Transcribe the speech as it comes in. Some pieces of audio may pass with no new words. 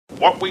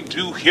What we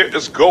do here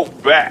is go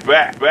back.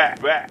 Damn,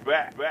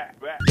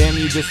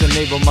 you just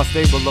enabled my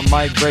stable of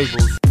Mike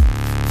Vrabels.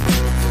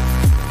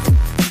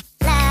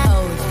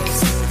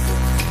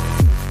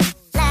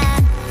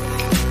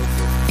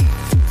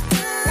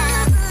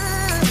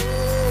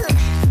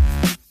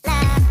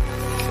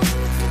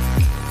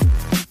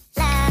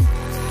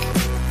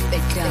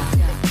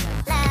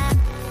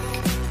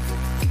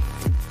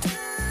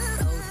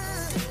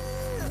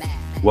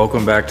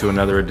 Welcome back to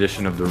another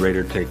edition of the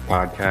Raider Take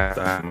Podcast.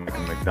 I'm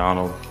Michael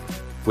McDonald.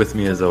 With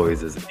me, as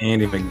always, is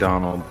Andy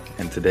McDonald,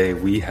 and today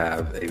we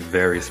have a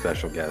very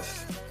special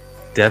guest,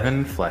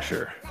 Devin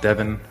Flesher.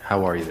 Devin,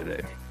 how are you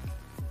today?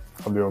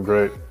 I'm doing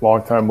great.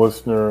 Long-time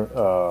listener.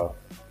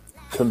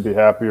 Couldn't be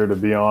happier to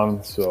be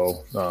on.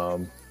 So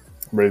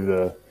ready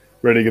to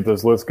get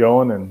this list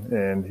going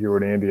and hear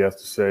what Andy has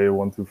to say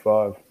 1 through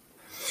 5.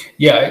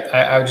 Yeah,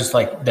 I would just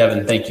like,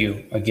 Devin, thank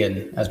you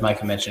again, as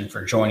Micah mentioned,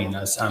 for joining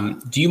us.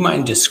 Do you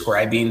mind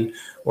describing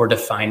or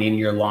defining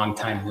your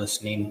longtime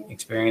listening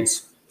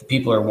experience? The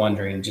people are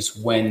wondering,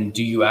 just when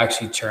do you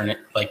actually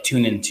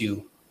tune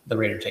into the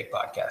Raider Take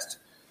podcast?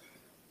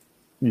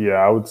 Yeah,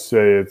 I would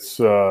say it's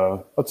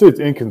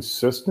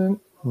inconsistent,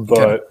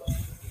 but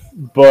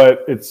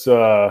it's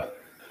I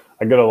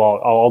get a lot.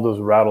 I'll just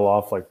rattle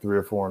off like 3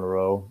 or 4 in a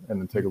row, and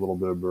then take a little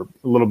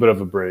bit of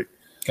a break.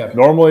 Okay.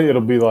 Normally,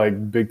 it'll be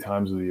like big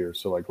times of the year.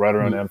 So like right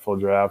around NFL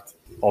draft,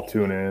 I'll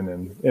tune in.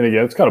 And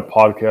again, it's kind of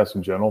podcasts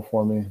in general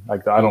for me.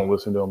 Like I don't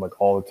listen to them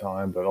like all the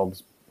time, but I'll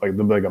just like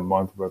there'll be like a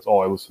month where it's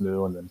all I listen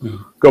to, and then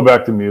go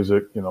back to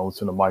music,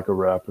 listen to Micah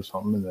rap or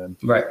something, and then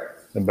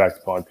then back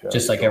to podcast.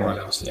 Just like everyone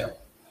else, yeah.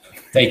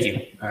 Thank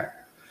you. All right.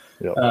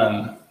 Yep.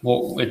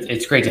 Well,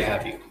 it's great to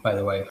have you, by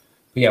the way.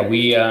 But yeah,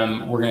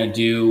 we're going to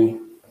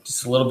do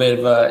just a little bit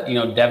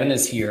of Devin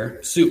is here.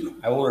 Soup.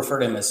 I will refer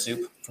to him as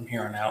Soup from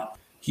here on out.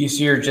 He's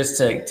here just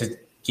to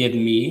give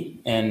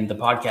me and the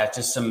podcast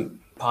just some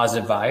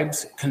positive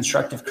vibes,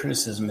 constructive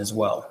criticism as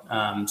well.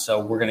 So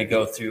we're going to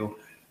go through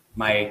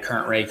my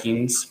current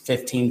rankings,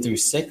 15 through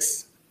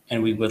 6,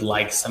 and we would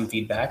like some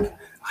feedback.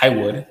 I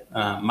would.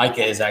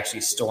 Micah is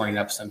actually storing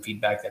up some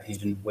feedback that he's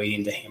been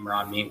waiting to hammer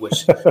on me,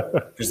 which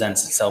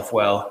presents itself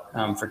well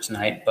for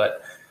tonight.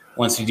 But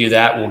once we do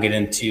that, we'll get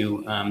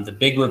into the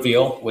big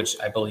reveal,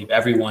 which I believe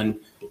everyone,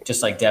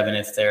 just like Devin,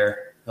 if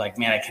they're like,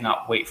 man, I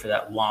cannot wait for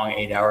that long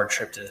 8-hour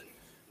trip to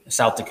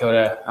South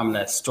Dakota. I'm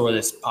going to store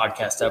this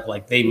podcast up.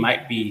 Like they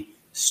might be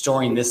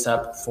storing this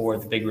up for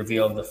the big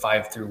reveal of the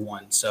 5 through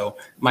 1. So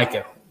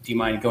Micah, do you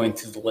mind going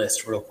through the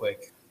list real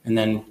quick? And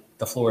then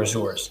the floor is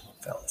yours,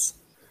 fellas.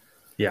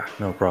 Yeah,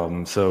 no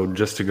problem. So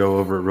just to go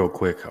over it real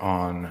quick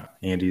on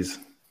Andy's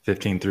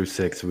 15 through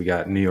 6, we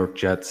got New York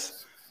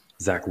Jets,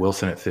 Zach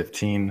Wilson at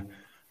 15,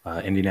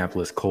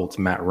 Indianapolis Colts,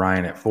 Matt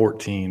Ryan at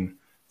 14,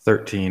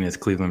 13 is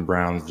Cleveland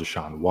Browns,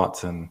 Deshaun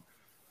Watson.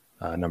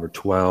 Number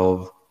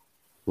 12,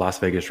 Las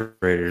Vegas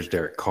Raiders,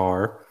 Derek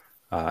Carr.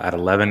 At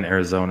 11,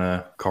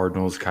 Arizona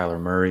Cardinals, Kyler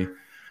Murray.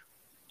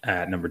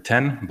 At number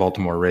 10,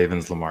 Baltimore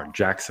Ravens, Lamar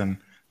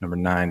Jackson. Number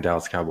 9,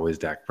 Dallas Cowboys,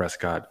 Dak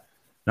Prescott.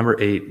 Number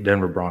 8,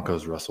 Denver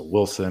Broncos, Russell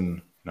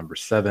Wilson. Number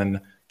 7,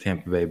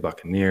 Tampa Bay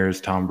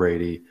Buccaneers, Tom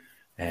Brady.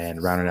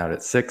 And rounding out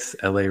at 6,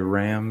 LA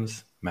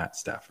Rams, Matt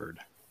Stafford.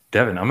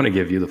 Devin, I'm going to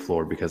give you the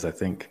floor because I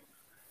think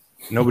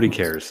nobody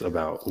cares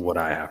about what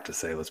I have to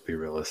say. Let's be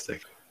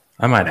realistic.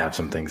 I might have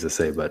some things to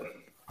say, but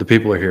the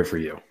people are here for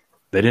you.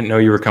 They didn't know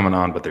you were coming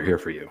on, but they're here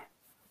for you.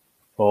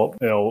 Well,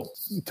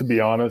 to be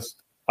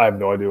honest, I have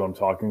no idea what I'm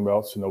talking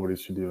about, so nobody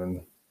should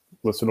even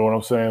listen to what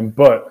I'm saying.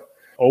 But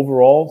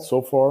overall,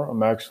 so far,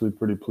 I'm actually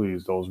pretty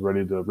pleased. I was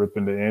ready to rip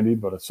into Andy,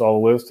 but I saw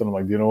the list, and I'm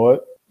like, you know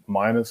what?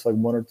 Minus like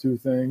 1 or 2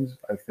 things,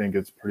 I think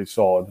it's pretty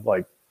solid.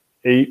 Like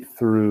 8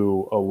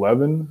 through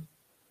 11,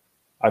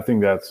 I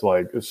think that's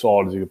like as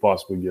solid as you could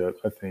possibly get.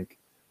 I think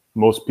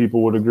most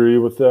people would agree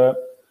with that.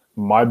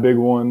 My big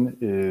one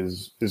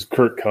is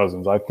Kirk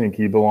Cousins. I think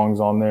he belongs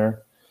on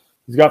there.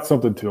 He's got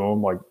something to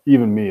him. Like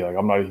even me, like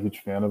I'm not a huge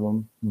fan of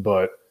him,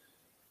 but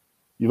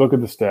you look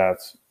at the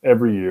stats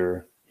every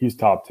year. He's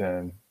top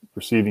 10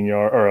 receiving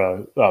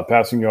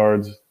passing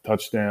yards,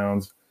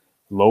 touchdowns,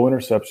 low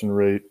interception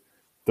rate.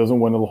 Doesn't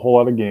win a whole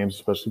lot of games,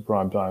 especially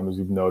primetime, as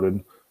you've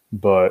noted.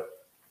 But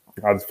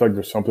I just feel like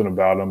there's something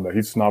about him that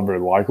he's not very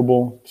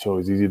likable, so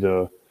he's easy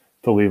to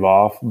leave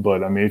off.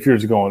 But I mean, if you're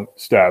just going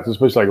stats,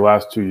 especially like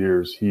last 2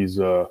 years, he's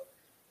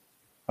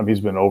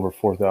been over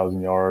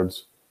 4,000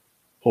 yards,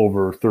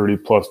 over 30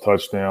 plus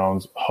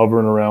touchdowns,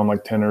 hovering around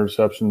like 10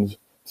 interceptions.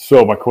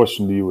 So my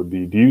question to you would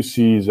be, do you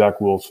see Zach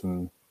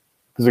Wilson?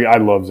 Because I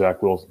love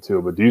Zach Wilson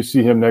too, but do you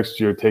see him next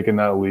year taking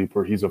that leap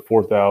where he's a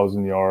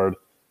 4,000 yard,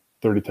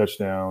 30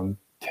 touchdown,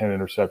 10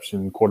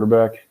 interception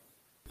quarterback?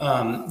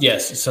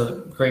 Yes.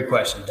 So great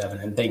question, Devin.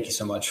 And thank you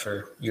so much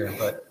for your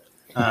input.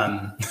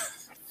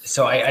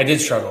 So I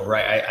did struggle,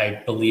 right?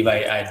 I believe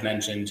I had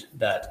mentioned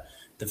that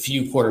the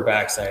few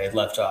quarterbacks I had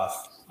left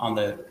off on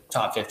the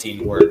top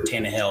 15 were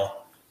Tannehill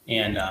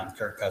and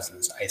Kirk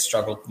Cousins. I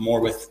struggled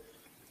more with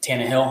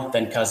Tannehill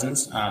than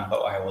Cousins,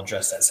 but I will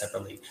address that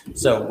separately.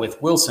 So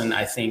with Wilson,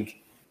 I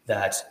think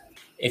that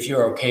if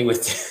you're okay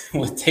with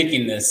with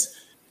taking this,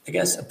 I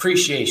guess,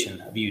 appreciation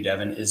of you,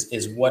 Devin,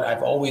 is what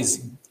I've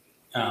always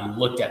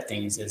looked at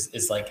things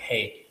is like,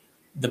 hey,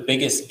 the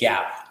biggest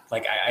gap.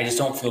 Like I just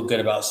don't feel good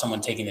about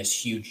someone taking this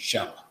huge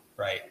jump,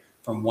 right,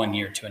 from one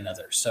year to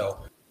another. So,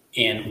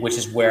 and which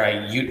is where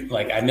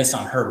I missed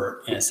on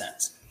Herbert in a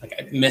sense. Like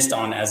I missed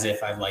on as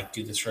if I like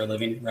do this for a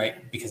living,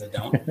 right? Because I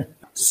don't.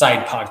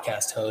 Side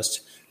podcast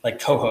host, like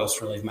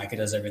co-host, really. Micah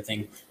does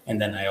everything, and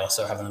then I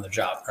also have another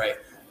job, right?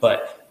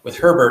 But with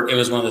Herbert, it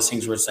was one of those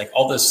things where it's like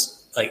all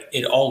this, like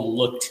it all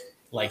looked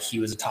like he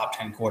was a top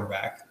 10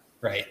 quarterback,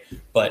 right?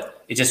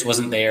 But it just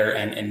wasn't there,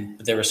 and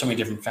there were so many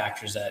different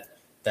factors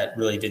that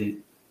really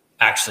didn't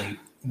actually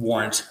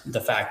warrant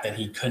the fact that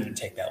he couldn't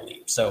take that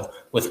leap. So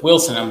with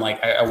Wilson, I'm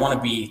like, I want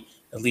to be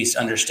at least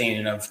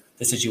understanding of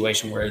the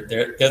situation where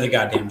they're the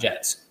goddamn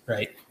Jets,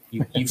 right?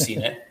 You've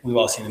seen it. We've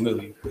all seen the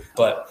movie.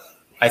 But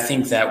I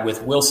think that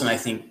with Wilson, I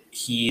think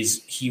he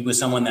was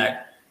someone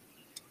that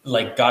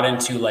like got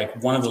into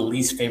like one of the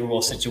least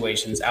favorable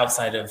situations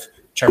outside of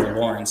Trevor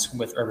Lawrence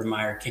with Urban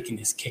Meyer kicking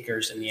his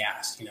kickers in the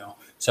ass, you know?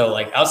 So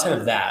like outside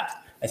of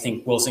that, I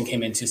think Wilson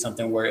came into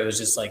something where it was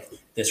just like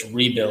this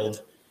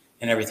rebuild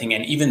and everything.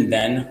 And even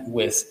then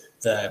with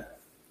the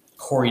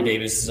Corey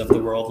Davises of the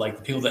world, like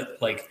the people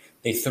that like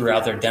they threw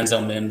out their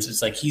Denzel Mims,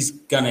 it's like he's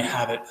going to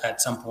have it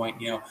at some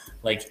point, you know,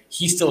 like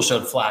he still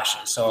showed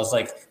flashes. So I was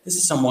like, this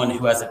is someone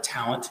who has a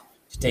talent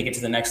to take it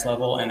to the next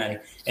level. And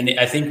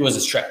I think it was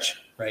a stretch,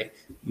 right?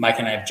 Mike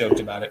and I have joked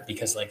about it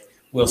because like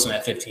Wilson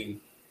at 15,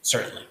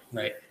 certainly,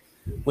 right?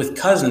 With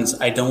Cousins,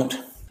 I don't,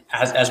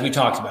 as we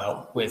talked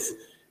about with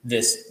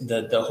this,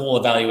 the whole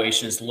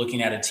evaluation is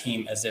looking at a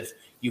team as if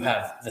you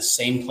have the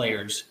same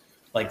players,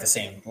 like the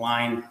same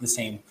line, the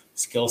same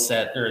skill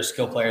set or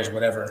skill players,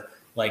 whatever.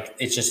 Like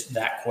it's just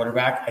that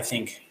quarterback. I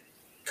think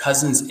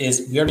Cousins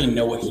we already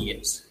know what he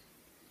is,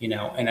 you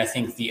know, and I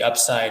think the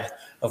upside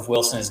of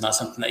Wilson is not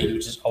something that you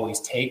would just always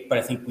take, but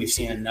I think we've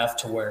seen enough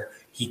to where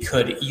he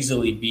could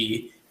easily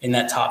be in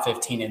that top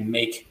 15 and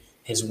make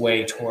his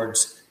way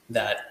towards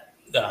that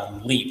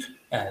leap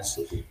as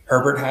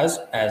Herbert has,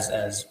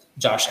 as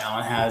Josh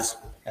Allen has,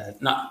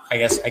 not, I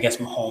guess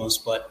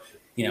Mahomes, but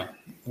you know,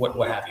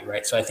 what have you,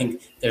 right? So I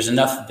think there's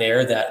enough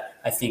there that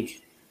I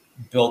think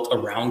built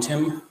around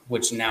him,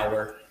 which now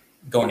we're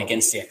going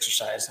against the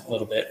exercise a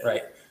little bit,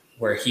 right?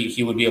 Where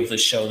he would be able to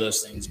show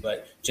those things,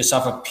 but just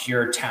off of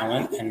pure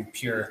talent and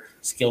pure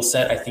skill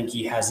set, I think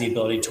he has the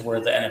ability to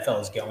where the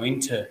NFL is going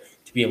to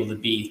be able to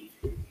be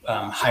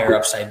higher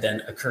upside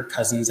than a Kirk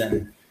Cousins.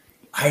 And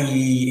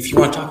if you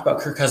want to talk about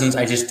Kirk Cousins,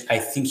 I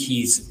think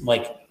he's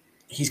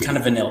kind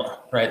of vanilla,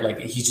 right? Like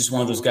he's just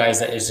one of those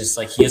guys that is just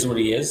like, he is what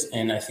he is.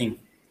 And I think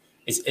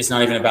it's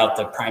not even about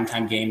the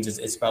primetime games.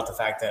 It's about the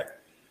fact that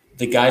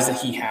the guys that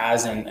he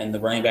has and the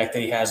running back that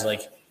he has,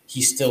 like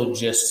he's still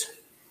just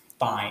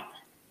fine,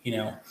 you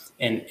know?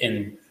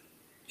 And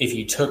if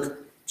you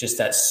took just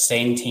that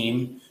same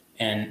team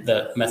and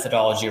the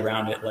methodology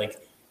around it,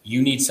 like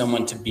you need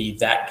someone to be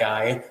that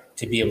guy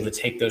to be able to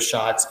take those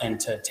shots and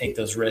to take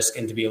those risks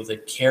and to be able to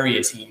carry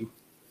a team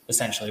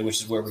essentially,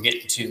 which is where we're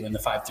getting to in the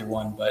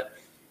 5-1, but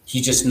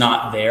he's just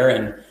not there.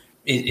 And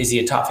is he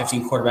a top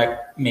 15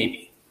 quarterback?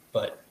 Maybe,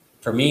 but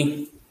for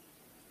me,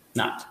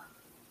 not.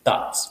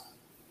 Thoughts?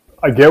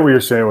 I get what you're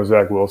saying with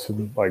Zach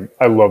Wilson. Like,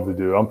 I love the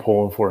dude. I'm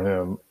pulling for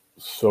him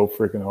so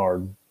freaking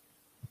hard.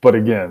 But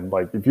again,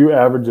 like if you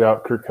average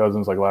out Kirk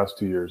Cousins like last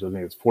 2 years, I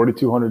think it's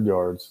 4,200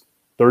 yards,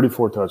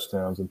 34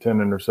 touchdowns, and 10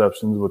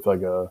 interceptions with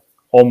like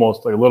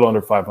almost like a little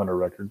under 500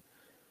 record.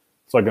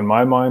 It's like in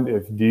my mind,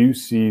 do you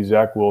see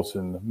Zach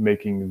Wilson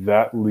making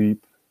that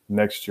leap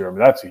next year? I mean,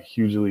 that's a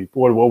huge leap.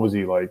 What was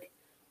he like?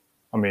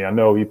 I mean, I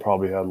know he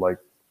probably had like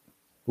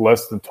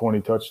less than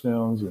 20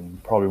 touchdowns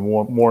and probably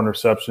more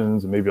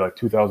interceptions and maybe like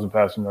 2,000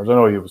 passing yards. I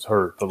know he was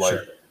hurt, but like,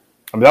 sure.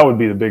 I mean, that would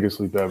be the biggest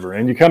leap ever.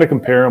 And you kind of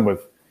compare him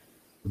with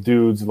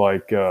dudes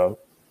like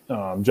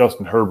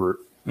Justin Herbert.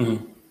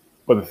 Mm-hmm.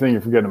 But the thing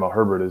you're forgetting about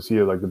Herbert is he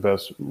had like the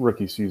best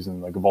rookie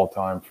season like of all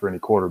time for any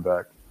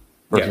quarterback.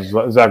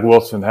 Versus Zach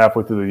Wilson,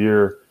 halfway through the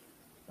year,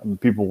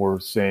 people were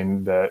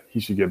saying that he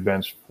should get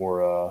benched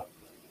for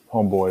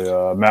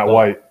homeboy Matt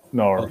White.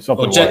 No, or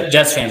something like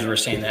Jets fans were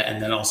saying that,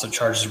 and then also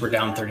Chargers were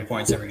down 30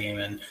 points every game,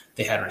 and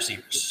they had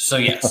receivers. So,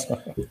 yes.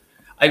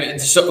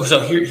 So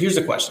here's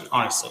the question,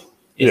 honestly.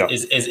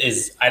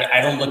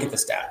 I don't look at the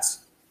stats.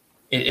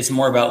 It's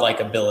more about, like,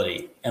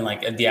 ability and,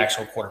 like, the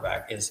actual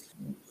quarterback is,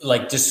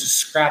 like, just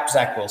scrap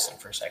Zach Wilson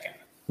for a second,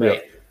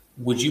 right? Yeah.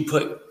 Would you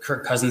put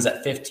Kirk Cousins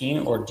at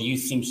 15, or do you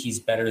think he's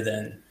better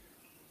than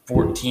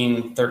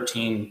 14,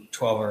 13,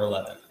 12, or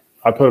 11?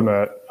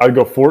 I'd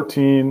go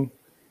 14,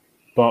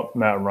 bump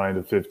Matt Ryan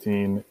to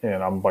 15,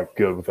 and I'm like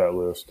good with that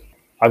list.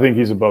 I think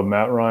he's above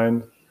Matt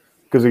Ryan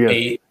because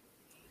again,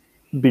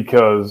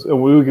 because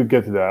and we could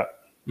get to that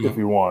if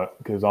you want,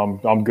 because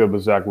I'm good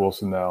with Zach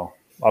Wilson now.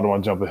 I don't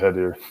want to jump ahead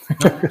here.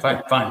 No,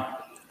 fine.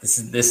 This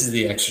is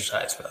the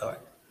exercise, by the way.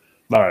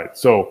 All right,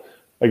 so.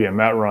 Again,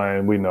 Matt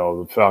Ryan, we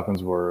know the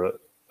Falcons were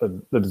a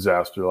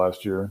disaster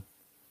last year,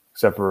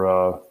 except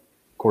for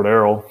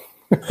Cordero.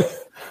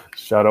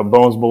 Shout out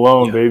Bones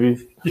Malone,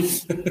 baby.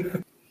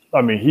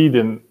 I mean, he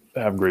didn't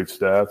have great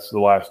stats the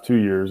last 2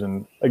 years.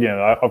 And again,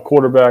 a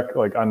quarterback,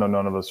 like I know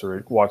none of us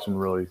are watching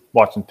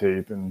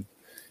tape and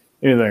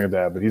anything like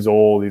that, but he's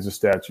old. He's a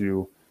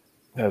statue,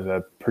 has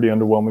had pretty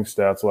underwhelming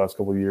stats the last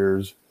couple of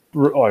years.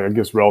 I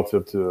guess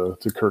relative to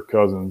Kirk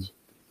Cousins,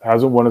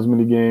 hasn't won as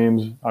many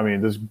games. I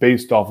mean, just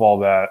based off all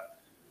that,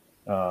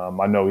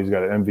 I know he's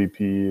got an MVP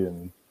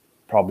and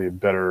probably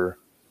better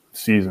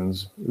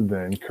seasons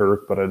than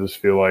Kirk, but I just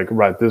feel like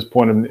right at this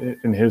point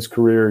in his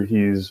career,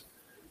 he's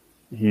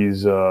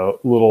a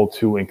little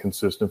too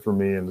inconsistent for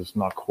me, and it's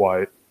not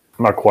quite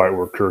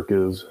where Kirk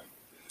is.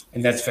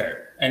 And that's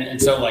fair.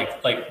 And so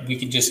like we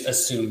could just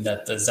assume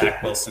that the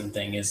Zach Wilson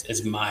thing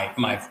is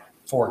my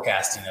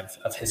forecasting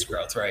of his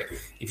growth, right?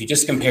 If you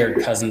just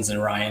compared Cousins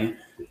and Ryan,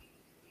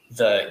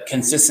 the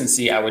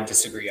consistency I would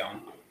disagree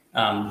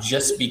on,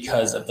 just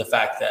because of the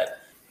fact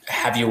that,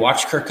 have you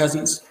watched Kirk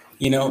Cousins?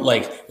 You know,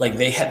 like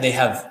they have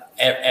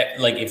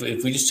like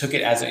if we just took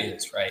it as it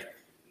is, right?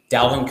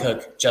 Dalvin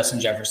Cook,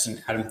 Justin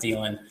Jefferson, Adam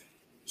Thielen,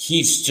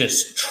 he's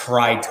just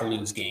tried to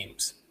lose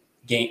games.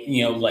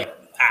 Like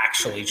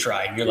actually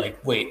tried. You're like,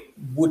 wait,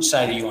 which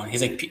side are you on?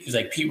 He's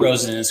like Pete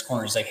Rose in his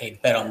corner. He's like, hey,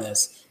 bet on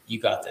this. You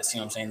got this. You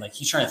know what I'm saying? Like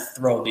he's trying to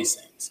throw these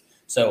things.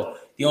 So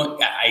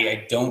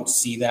I don't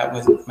see that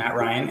with Matt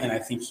Ryan, and I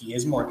think he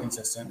is more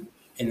consistent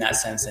in that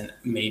sense. And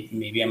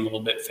maybe I'm a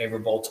little bit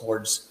favorable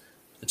towards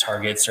the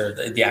targets or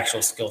the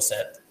actual skill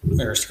set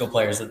or skill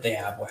players that they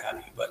have, what have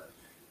you. But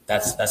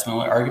that's my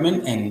only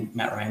argument. And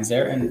Matt Ryan's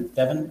there. And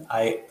Devin,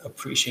 I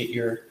appreciate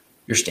your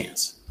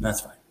stance. And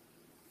that's fine.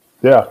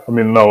 Yeah, I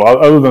mean, no.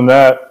 Other than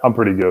that, I'm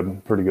pretty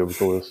good with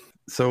the list.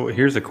 So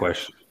here's a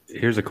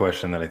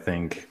question that I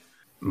think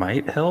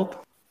might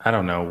help. I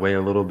don't know, weigh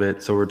a little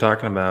bit. So we're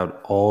talking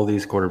about all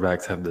these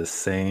quarterbacks have the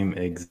same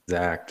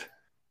exact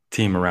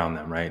team around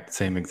them, right?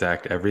 Same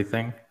exact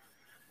everything.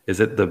 Is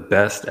it the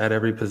best at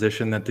every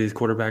position that these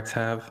quarterbacks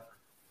have,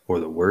 or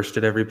the worst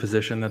at every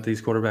position that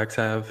these quarterbacks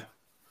have?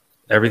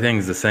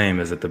 Everything's the same.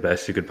 Is it the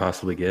best you could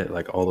possibly get?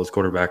 Like all those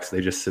quarterbacks,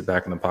 they just sit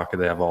back in the pocket.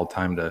 They have all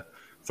time to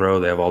throw.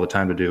 They have all the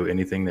time to do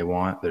anything they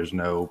want. There's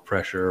no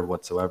pressure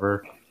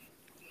whatsoever.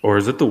 Or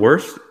is it the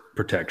worst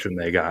protection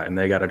they got, and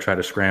they got to try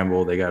to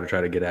scramble? They got to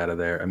try to get out of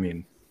there. I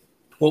mean,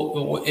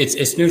 well,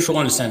 it's neutral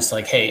in a sense.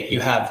 Like, hey,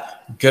 you have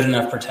good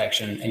enough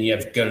protection and you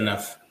have good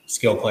enough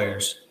skill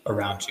players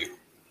around you.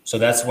 So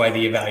that's why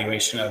the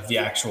evaluation of the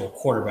actual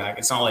quarterback,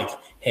 it's not like,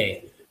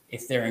 hey,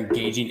 if they're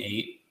engaging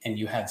 8 and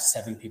you have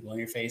 7 people in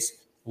your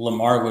face,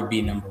 Lamar would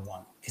be number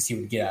 1 because he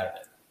would get out of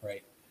it,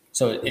 right?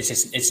 So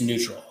it's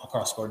neutral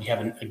across the board. You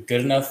have a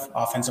good enough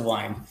offensive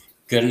line,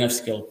 good enough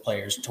skilled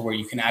players to where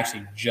you can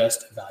actually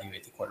just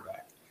evaluate the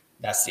quarterback.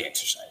 That's the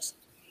exercise.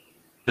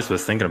 I just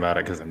was thinking about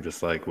it because I'm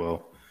just like,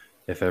 well,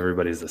 if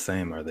everybody's the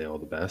same, are they all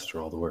the best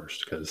or all the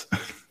worst? Because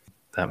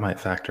that might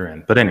factor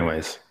in. But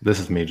anyways, this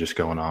is me just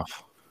going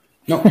off.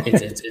 No,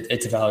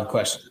 it's a valid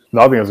question.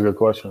 No, I think that's a good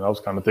question. I was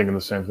kind of thinking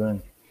the same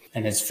thing.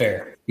 And it's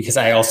fair because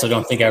I also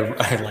don't think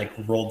I like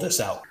rolled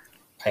this out.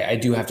 I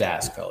do have to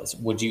ask, fellas,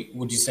 would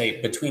you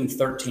say between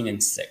 13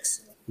 and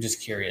 6? I'm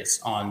just curious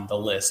on the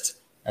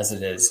list as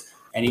it is.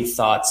 Any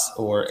thoughts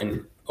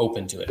and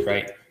open to it,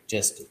 right?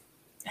 Just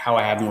how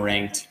I have them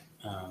ranked,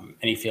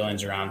 any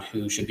feelings around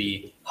who should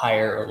be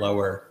higher or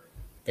lower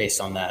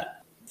based on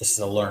that. This is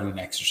a learning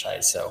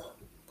exercise, so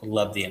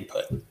love the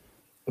input.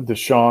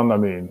 Deshaun, I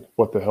mean,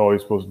 what the hell are you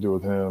supposed to do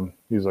with him?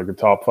 He's like a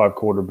top 5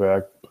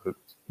 quarterback, but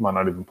might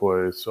not even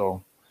play.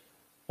 So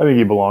I think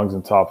he belongs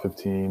in top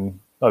 15.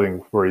 I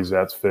think where he's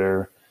at's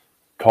fair.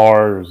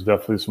 Carr, there's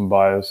definitely some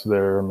bias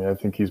there. I mean, I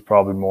think he's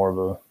probably more of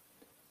a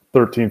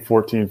 13,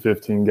 14,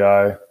 15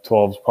 guy.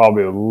 12's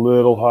probably a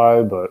little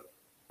high, but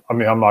I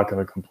mean, I'm not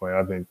going to complain.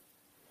 I think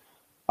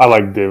I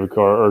like Derek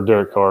Carr.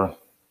 I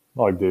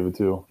like David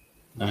too.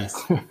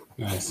 Nice.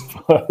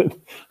 But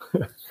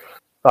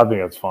I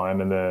think that's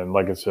fine. And then,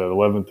 like I said,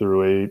 11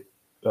 through 8,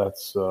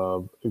 that's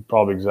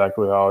probably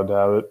exactly how I'd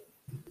have it.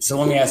 So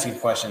let me ask you a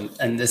question,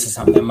 and this is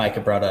something that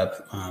Micah brought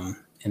up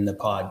in the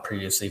pod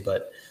previously,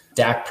 but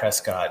Dak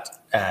Prescott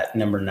at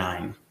number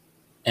 9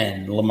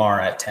 and Lamar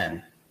at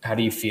 10. How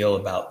do you feel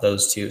about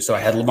those two? So I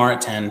had Lamar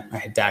at 10, I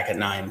had Dak at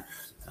 9.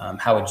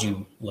 How would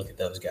you look at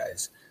those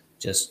guys?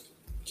 Just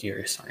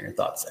curious on your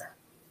thoughts there.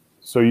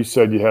 So you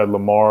said you had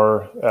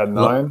Lamar at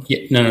 9?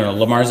 No.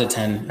 Lamar's at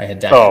 10. I had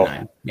Dak at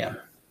 9. Yeah.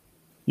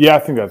 Yeah, I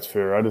think that's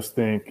fair. I just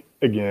think,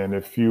 again,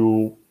 if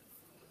you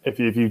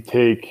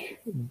take,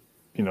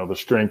 the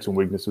strengths and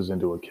weaknesses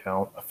into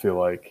account, I feel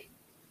like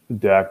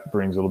Dak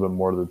brings a little bit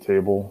more to the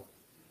table.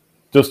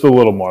 Just a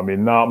little more. I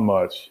mean, not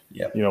much.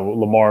 Yep.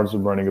 Lamar's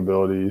running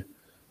ability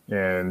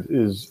and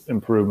his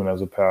improvement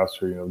as a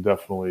passer,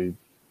 definitely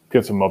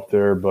gets him up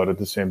there. But at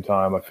the same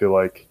time, I feel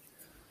like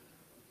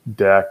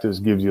Dak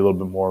just gives you a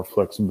little bit more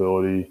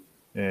flexibility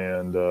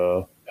and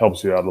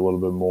helps you out a little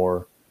bit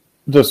more,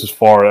 just as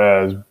far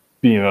as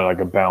being like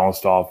a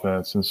balanced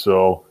offense. And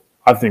so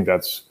I think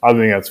that's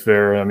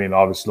fair. I mean,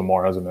 obviously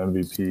Lamar has an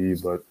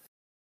MVP, but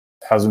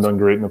hasn't done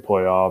great in the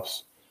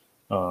playoffs.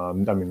 I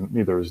mean,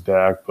 neither is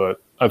Dak,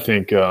 but I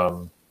think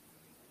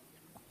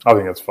I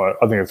think that's fine.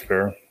 I think it's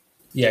fair.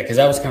 Yeah, because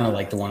that was kind of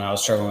like the one I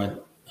was struggling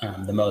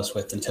with the most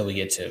with until we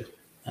get to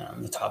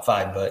the top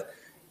 5. But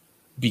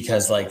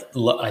because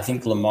I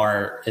think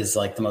Lamar is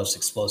like the most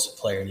explosive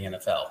player in the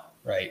NFL,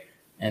 right?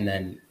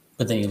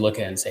 But then you look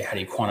at it and say, how do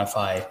you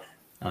quantify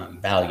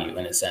value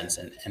in a sense,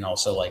 and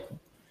also like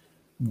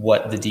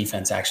what the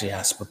defense actually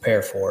has to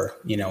prepare for,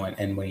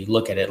 and when you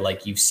look at it,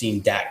 like you've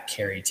seen Dak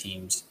carry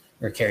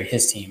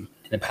his team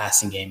in the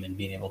passing game and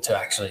being able to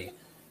actually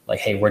like,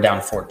 hey, we're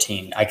down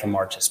 14. I can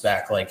march us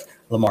back. Like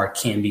Lamar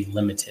can be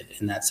limited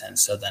in that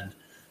sense. So then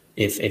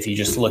if you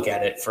just look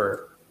at it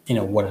for,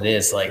 what it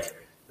is, like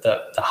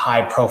the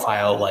high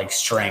profile, like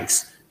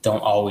strengths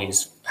don't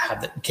always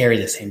carry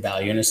the same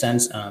value in a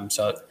sense.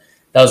 So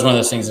that was one of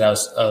those things that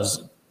I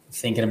was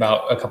thinking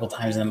about a couple of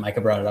times, and then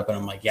Micah brought it up and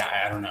I'm like, yeah,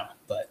 I don't know,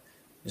 but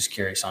just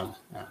curious on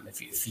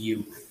if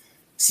you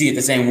see it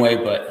the same way,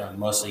 but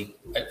mostly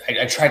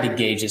I tried to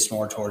gauge this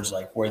more towards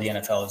like where the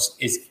NFL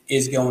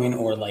is going,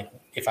 or like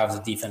if I was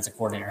a defensive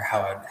coordinator,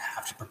 how I'd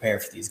have to prepare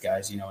for these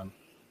guys,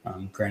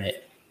 and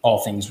granted, all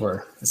things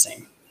were the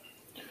same.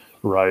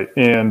 Right.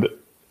 And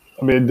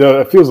I mean,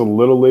 it feels a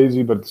little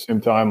lazy, but at the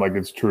same time, like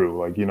it's true.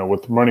 Like,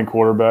 with running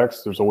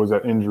quarterbacks, there's always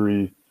that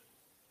injury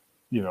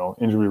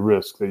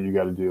risk that you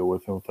got to deal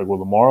with. And with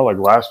Lamar, like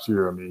last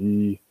year, I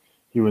mean,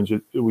 he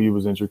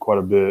was injured quite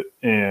a bit,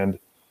 and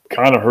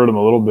kind of hurt him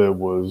a little bit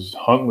was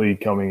Huntley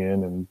coming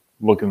in and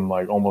looking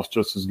like almost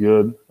just as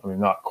good. I mean,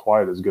 not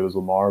quite as good as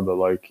Lamar, but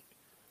like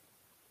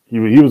he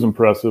was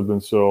impressive.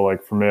 And so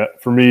like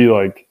for me,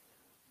 like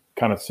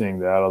kind of seeing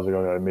that, I was like,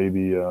 okay,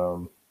 maybe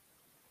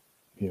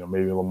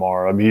maybe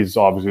Lamar. I mean, he's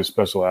obviously a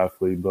special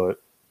athlete,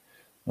 but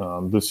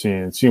just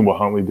seeing what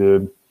Huntley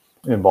did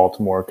in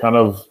Baltimore kind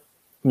of,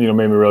 made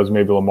me realize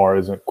maybe Lamar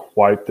isn't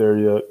quite there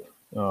yet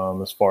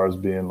as far as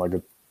being like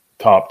a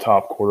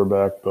top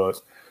quarterback, but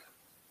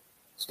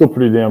still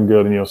pretty damn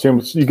good. And,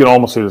 you can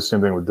almost say the same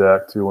thing with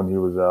Dak too. When he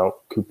was out,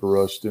 Cooper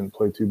Rush didn't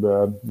play too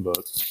bad,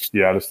 but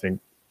yeah, I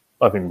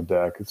think with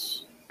Dak,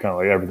 it's kind of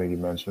like everything you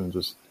mentioned,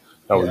 just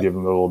that would give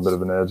him a little bit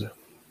of an edge.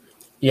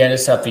 Yeah, and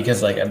it's tough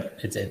because like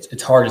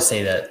it's hard to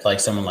say that like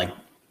someone like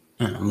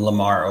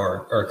Lamar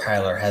or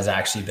Kyler has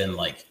actually been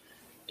like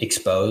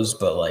exposed,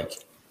 but like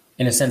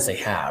in a sense they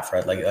have,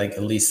 right? Like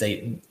at least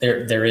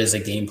there is a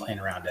game plan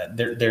around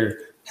it. There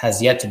has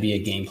yet to be a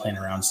game plan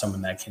around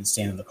someone that can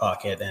stand in the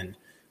pocket and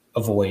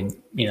avoid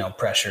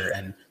pressure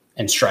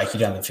and strike you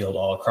down the field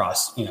all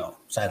across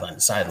sideline to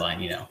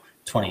sideline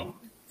 20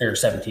 or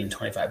 17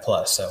 25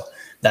 plus. So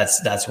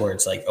that's where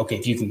it's like, okay,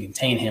 if you can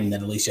contain him,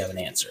 then at least you have an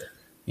answer.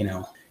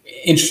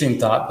 Interesting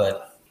thought,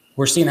 but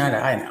we're seeing eye to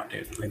eye now,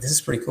 dude. Like this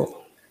is pretty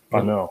cool. I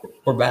know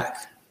we're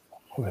back.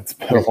 It's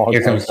been a long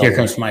time. Here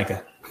comes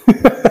Micah.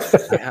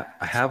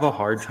 I have a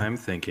hard time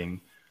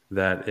thinking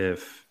that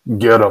if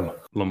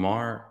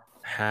Lamar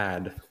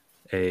had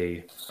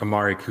a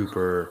Amari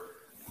Cooper,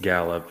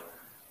 Gallup,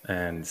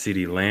 and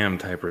CeeDee Lamb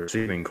type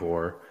receiving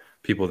core,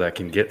 people that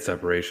can get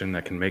separation,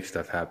 that can make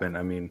stuff happen.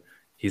 I mean,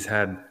 he's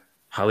had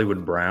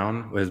Hollywood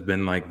Brown has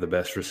been like the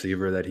best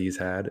receiver that he's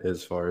had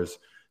as far as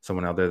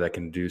someone out there that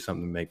can do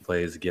something, make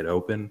plays, get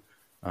open.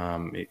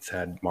 It's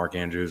had Mark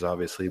Andrews,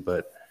 obviously,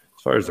 but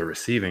as far as the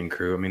receiving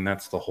crew, I mean,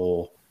 that's the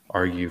whole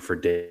argue for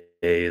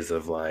days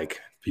of like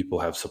people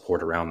have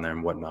support around them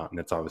and whatnot. And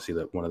it's obviously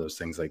that one of those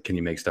things, like, can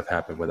you make stuff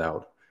happen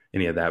without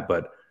any of that?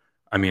 But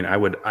I mean, I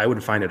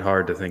would find it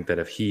hard to think that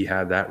if he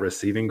had that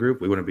receiving group,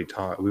 we wouldn't be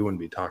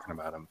talking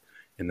about him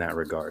in that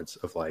regards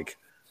of like,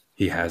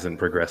 he hasn't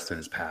progressed in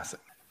his passing.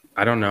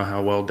 I don't know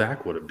how well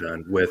Dak would have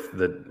done with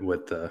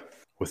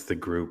the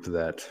group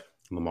that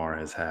Lamar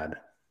has had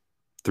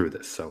through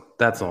this. So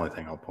that's the only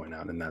thing I'll point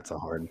out, and that's a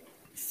hard.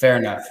 Fair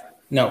enough.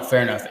 No,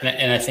 fair enough.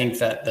 And I think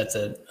that's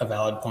a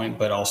valid point,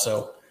 but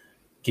also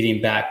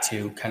getting back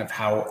to kind of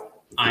how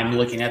I'm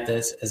looking at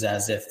this is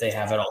as if they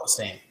have it all the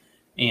same.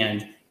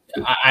 And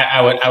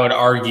I would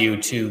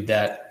argue too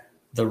that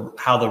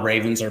how the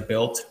Ravens are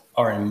built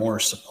are in more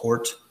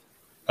support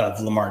of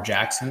Lamar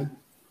Jackson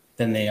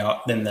than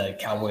the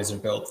Cowboys are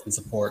built in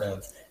support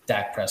of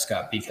Dak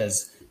Prescott,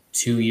 because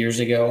 2 years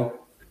ago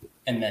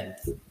and then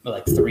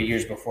like 3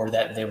 years before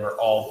that, they were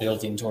all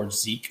building towards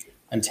Zeke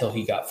until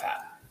he got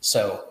fat.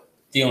 So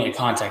the only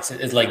context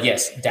is like,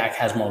 yes, Dak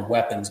has more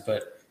weapons,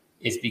 but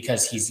it's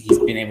because he's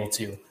been able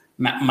to.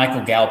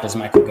 Michael Gallup is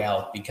Michael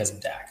Gallup because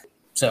of Dak.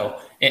 So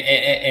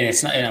and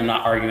it's not, and I'm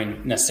not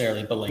arguing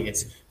necessarily, but like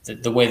it's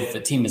the way that the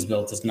team is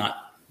built is not.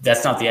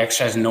 That's not the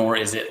exercise, nor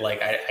is it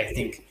like I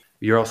think.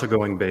 You're also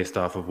going based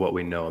off of what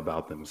we know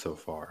about them so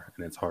far,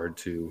 and it's hard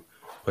to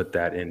put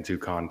that into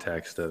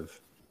context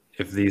of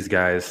if these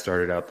guys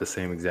started out the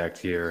same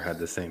exact year, had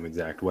the same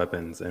exact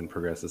weapons, and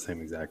progressed the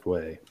same exact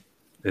way,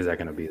 is that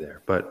going to be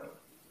there? But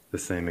the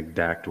same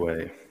exact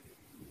way.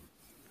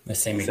 The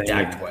same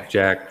exact way.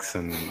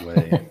 Jackson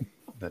way.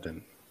 That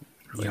didn't.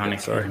 Really the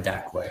Onyx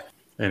Dak way.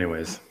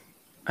 Anyways,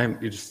 I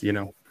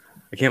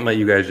can't let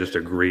you guys just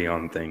agree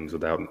on things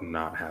without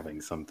not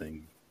having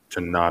something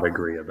to not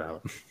agree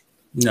about.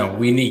 No,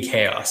 we need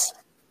chaos.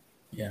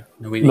 Yeah.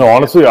 No,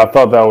 honestly, I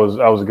thought that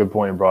was a good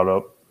point you brought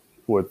up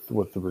with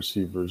the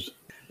receivers.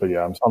 But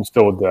yeah, I'm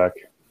still with Dak.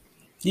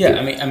 Yeah,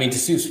 I mean, to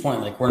Sue's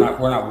point, like we're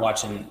not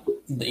watching,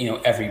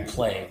 every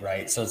play,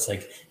 right? So it's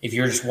like if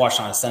you're just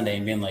watching on a Sunday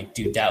and being like,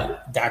 dude,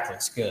 Dak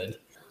looks good.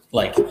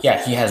 Like,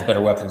 yeah, he has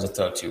better weapons to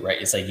throw to,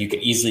 right? It's like you could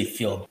easily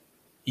feel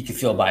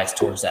bias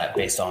towards that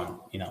based on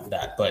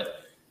that, but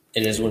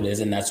it is what it is,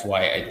 and that's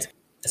why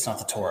it's not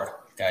the Torah,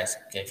 guys.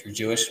 Okay, if you're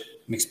Jewish,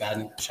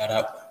 McSpadden, shout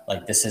out.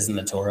 Like, this isn't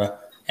the Torah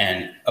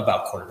and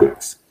about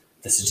quarterbacks.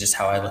 This is just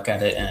how I look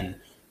at it, and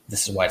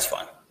this is why it's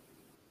fun.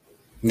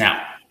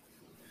 Now,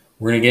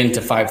 we're going to get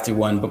into 5 through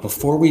 1, but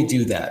before we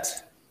do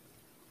that,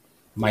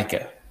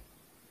 Micah,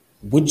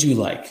 would you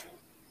like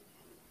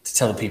to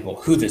tell the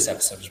people who this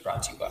episode is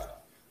brought to you by?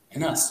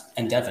 And us,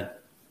 and Devin.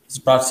 It's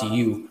brought to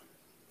you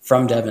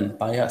from Devin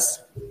by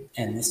us,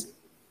 and this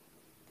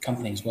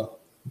company as well.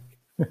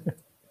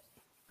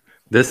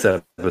 This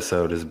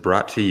episode is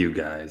brought to you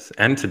guys,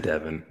 and to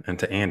Devin, and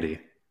to Andy,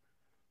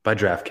 by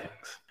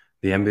DraftKings.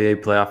 The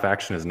NBA playoff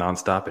action is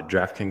nonstop at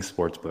DraftKings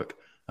Sportsbook,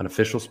 an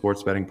official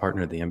sports betting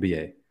partner of the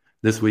NBA.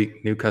 This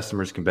week, new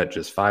customers can bet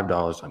just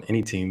 $5 on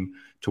any team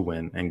to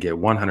win and get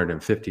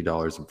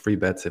 $150 in free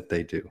bets if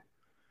they do.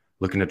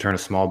 Looking to turn a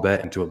small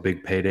bet into a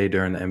big payday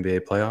during the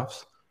NBA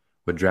playoffs?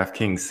 With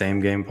DraftKings Same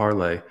Game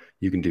Parlay,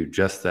 you can do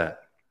just that.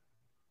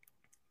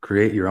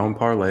 Create your own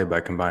parlay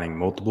by combining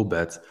multiple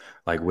bets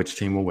like which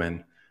team will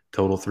win,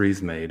 total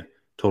threes made,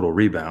 total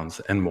rebounds,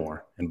 and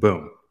more. And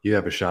boom, you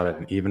have a shot at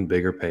an even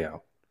bigger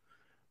payout.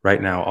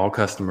 Right now, all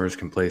customers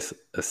can place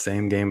a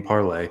Same Game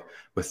Parlay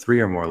with 3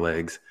 or more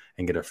legs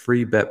and get a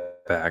free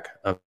bet back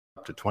up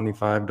to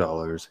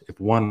 $25 if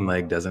one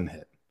leg doesn't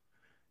hit.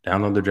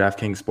 Download the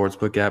DraftKings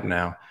Sportsbook app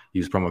now,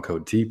 use promo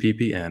code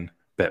TPPN,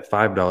 bet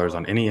 $5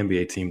 on any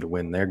NBA team to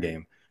win their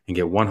game, and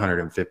get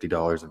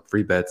 $150 in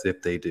free bets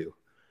if they do.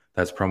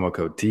 That's promo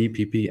code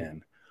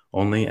TPPN,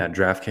 only at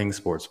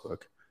DraftKings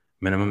Sportsbook.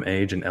 Minimum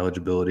age and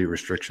eligibility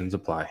restrictions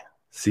apply.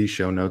 See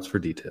show notes for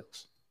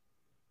details.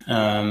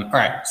 All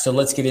right, so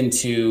let's get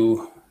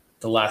into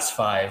the last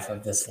 5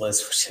 of this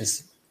list, which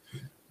has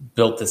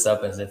built this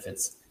up as if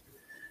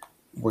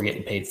we're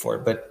getting paid for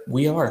it, but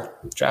we are.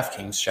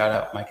 DraftKings, shout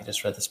out. Micah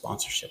just read the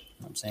sponsorship. You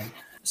know what I'm saying?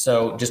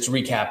 So just to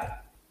recap,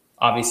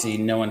 obviously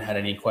no one had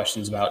any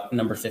questions about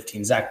number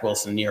 15, Zach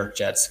Wilson, New York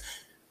Jets,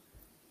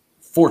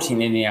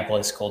 14,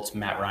 Indianapolis Colts,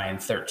 Matt Ryan,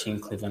 13,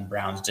 Cleveland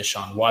Browns,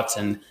 Deshaun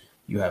Watson.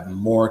 You have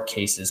more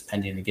cases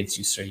pending against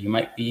you, so you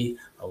might be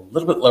a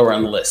little bit lower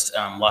on the list.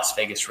 Las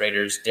Vegas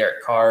Raiders,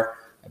 Derek Carr.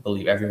 I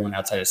believe everyone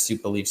outside of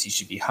Soup believes he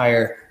should be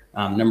higher.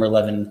 Number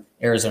 11,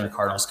 Arizona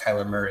Cardinals,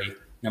 Kyler Murray.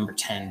 Number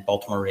 10,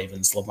 Baltimore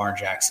Ravens, Lamar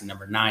Jackson.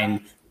 Number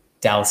 9,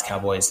 Dallas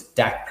Cowboys,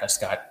 Dak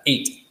Prescott.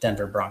 8,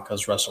 Denver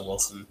Broncos, Russell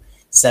Wilson.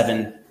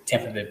 7,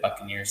 Tampa Bay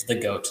Buccaneers, the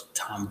GOAT,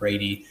 Tom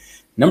Brady.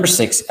 Number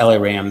 6, LA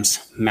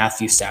Rams,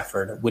 Matthew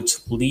Stafford,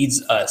 which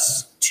leads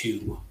us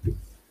to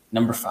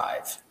number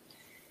 5.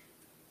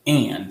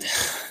 And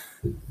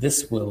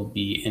this will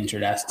be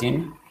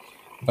interesting.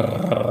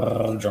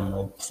 Drum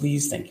roll,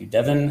 please. Thank you,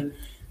 Devin.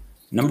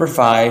 Number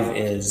 5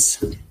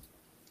 is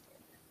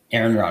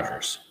Aaron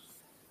Rodgers.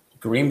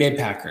 Green Bay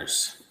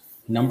Packers,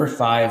 number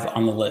 5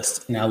 on the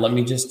list. Now, let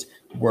me just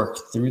work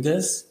through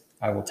this.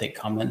 I will take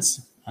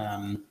comments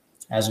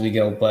as we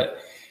go, but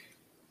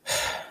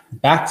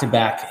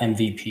back-to-back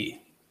MVP.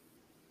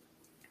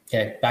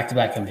 Okay,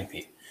 back-to-back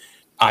MVP.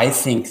 I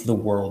think the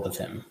world of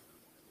him.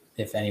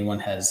 If anyone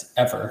has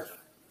ever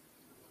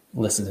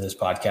listened to this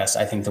podcast,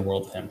 I think the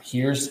world of him.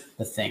 Here's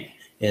the thing,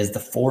 is the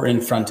 4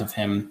 in front of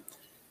him,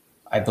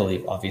 I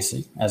believe,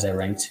 obviously, as I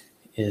ranked,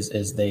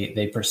 is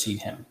they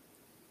precede him.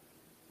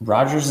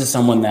 Rodgers is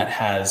someone that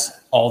has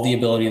all the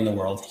ability in the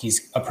world.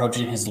 He's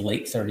approaching his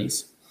late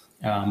 30s.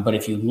 But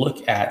if you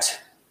look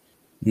at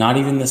not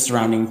even the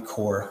surrounding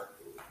core,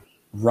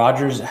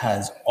 Rodgers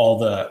has all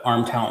the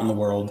arm talent in the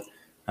world,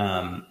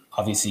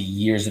 obviously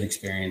years of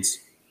experience,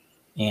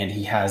 and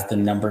he has the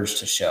numbers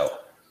to show.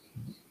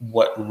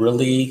 What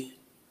really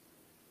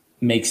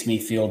makes me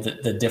feel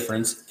the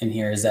difference in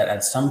here is that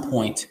at some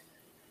point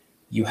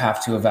you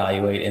have to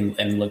evaluate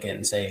and look at it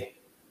and say,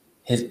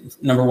 his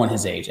number one,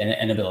 his age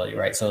and ability,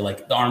 right? So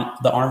like the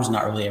arm's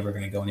not really ever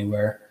going to go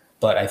anywhere,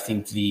 but I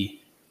think the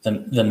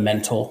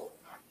mental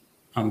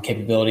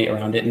capability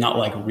around it, not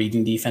like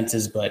reading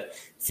defenses, but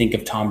think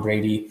of Tom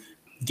Brady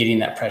getting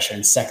that pressure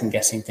and second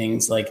guessing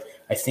things. Like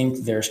I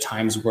think there's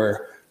times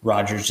where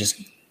Rodgers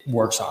just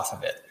works off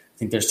of it. I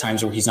think there's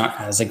times where he's not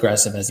as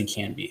aggressive as he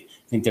can be.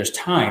 I think there's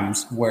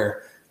times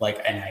where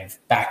and I've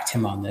backed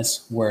him on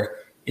this, where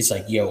it's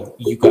like, yo,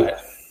 you got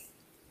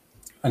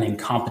an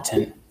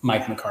incompetent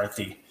Mike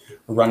McCarthy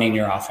running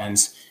your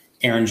offense.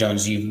 Aaron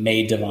Jones, you've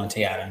made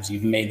Devontae Adams.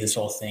 You've made this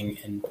whole thing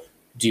and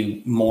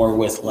do more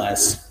with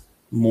less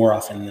more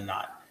often than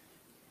not.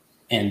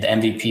 And the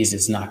MVPs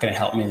is not going to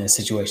help me in this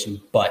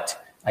situation.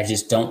 But I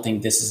just don't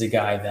think this is a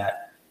guy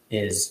that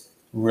is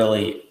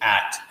really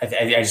I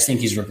just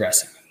think he's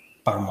regressing,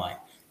 bottom line.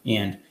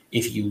 And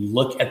if you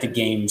look at the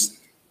games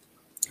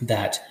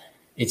that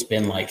it's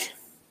been like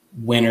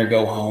win or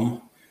go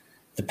home,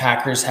 the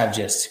Packers have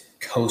just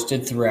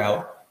coasted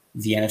throughout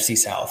the NFC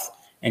South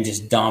and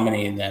just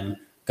dominated them,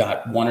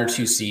 got 1 or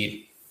 2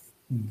 seed.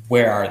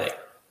 Where are they?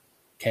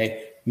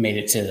 Okay, made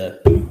it to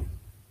the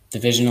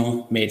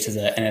divisional, made it to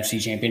the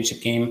NFC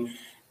Championship game.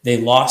 They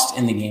lost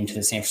in the game to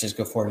the San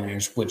Francisco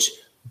 49ers, which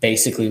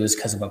basically was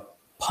because of a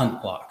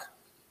punt block,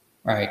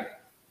 right?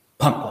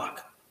 Punt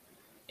block.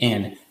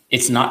 And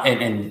it's not,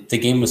 and the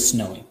game was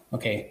snowing,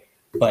 okay?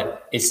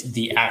 But it's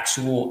the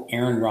actual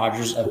Aaron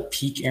Rodgers of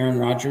peak Aaron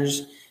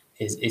Rodgers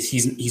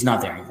he's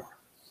not there anymore.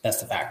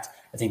 That's the fact.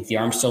 I think the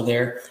arm's still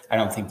there. I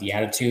don't think the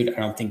attitude, I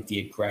don't think the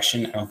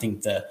aggression, I don't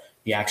think the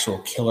actual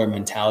killer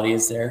mentality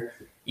is there.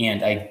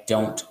 And I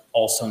don't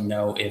also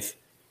know if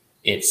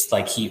it's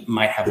like he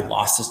might have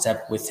lost a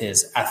step with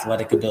his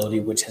athletic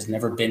ability, which has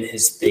never been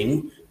his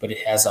thing, but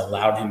it has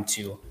allowed him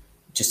to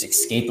just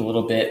escape a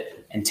little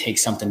bit and take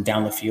something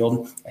down the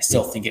field. I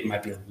still think it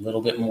might be a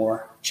little bit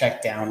more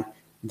check down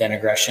than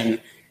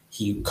aggression.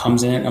 He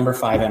comes in at number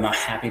 5. I'm not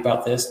happy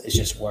about this. It's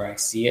just where I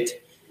see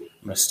it.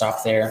 I'm going to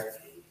stop there.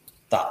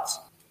 Thoughts?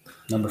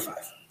 Number 5.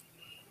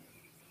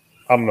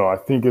 I don't know. I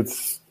think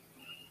it's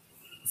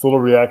a little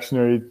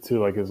reactionary to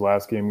like his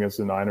last game against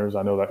the Niners.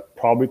 I know that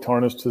probably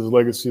tarnished his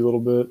legacy a little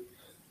bit,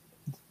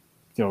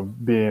 you know,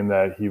 being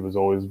that he's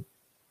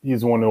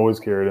the one who always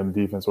carried him.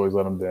 Defense always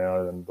let him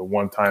down. And the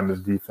one time his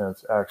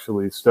defense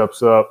actually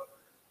steps up,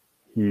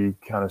 he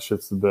kind of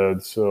shits the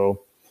bed.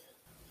 So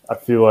I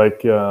feel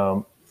like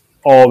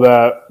all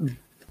that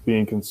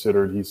being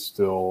considered, he's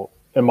still,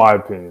 in my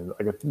opinion,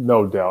 like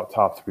no doubt,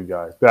 top 3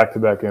 guy,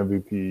 back-to-back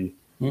MVP.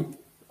 I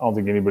don't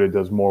think anybody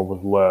does more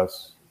with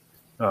less.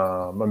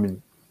 I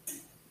mean,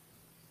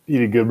 he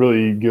did good,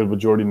 really good with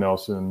Jordy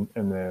Nelson,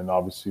 and then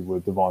obviously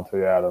with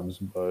Devontae Adams.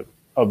 But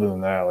other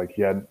than that, like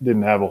he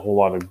didn't have a whole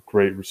lot of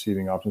great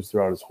receiving options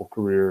throughout his whole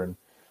career. And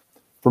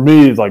for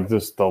me, it's like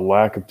just the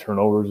lack of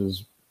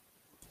turnovers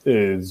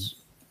is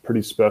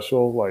pretty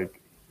special.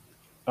 Like,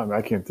 I mean,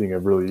 I can't think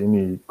of really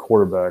any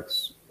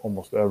quarterbacks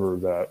almost ever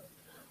that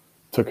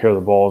took care of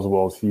the ball as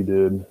well as he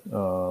did,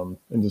 and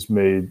just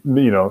made,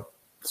 you know,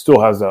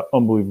 still has that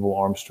unbelievable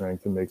arm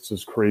strength and makes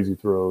just crazy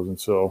throws. And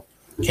so,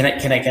 can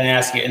I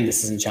ask you? And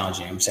this isn't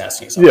challenging. I'm just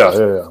asking you something.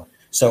 Yeah.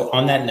 So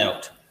on that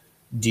note,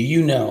 do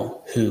you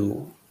know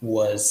who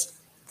was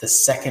the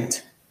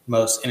second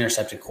most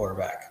intercepted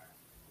quarterback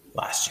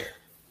last year?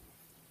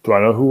 Do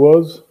I know who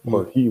was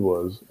or he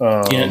was?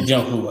 Do you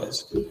know who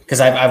was?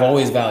 Because I've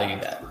always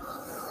valued that.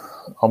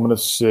 I'm gonna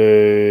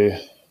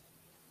say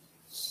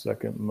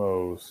second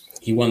most.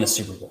 He won the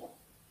Super Bowl.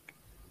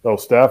 Oh,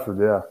 Stafford,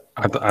 yeah.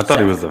 I thought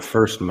he was the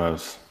first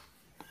most.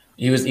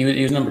 He was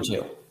number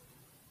 2.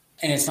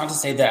 And it's not to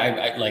say that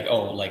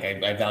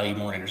I value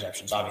more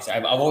interceptions. Obviously,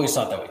 I've always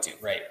thought that way too,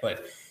 right?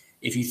 But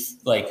if you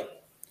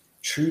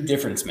true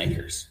difference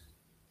makers,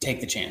 take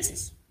the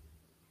chances,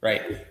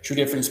 right? True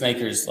difference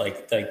makers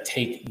like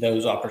take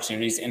those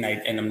opportunities. And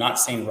I'm not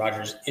saying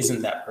Rodgers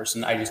isn't that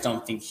person. I just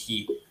don't think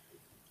he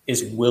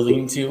is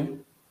willing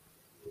to,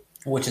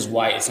 which is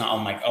why it's not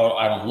on like, oh,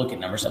 I don't look at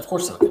numbers. Of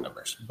course I look at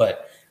numbers,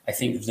 but I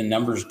think the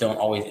numbers don't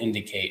always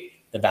indicate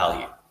the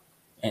value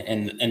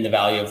and the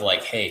value of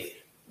like, hey,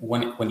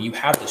 when you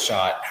have the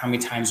shot, how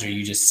many times are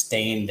you just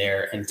staying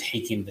there and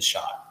taking the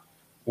shot?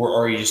 Or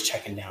are you just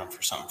checking down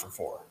for something for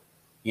 4?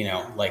 You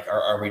know, like,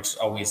 are we just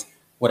always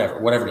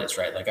whatever it is,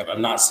 right? Like,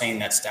 I'm not saying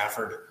that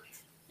Stafford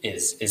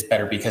is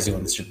better because he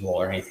won the Super Bowl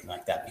or anything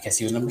like that, because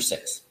he was number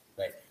 6,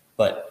 right?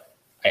 But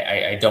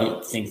I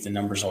don't think the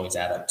numbers always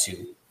add up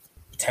to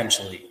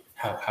potentially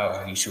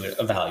how you should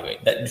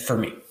evaluate that for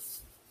me.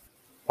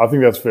 I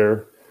think that's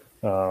fair.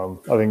 I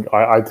think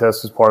eye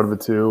test is part of it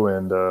too.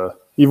 And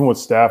even with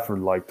Stafford,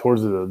 like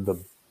towards the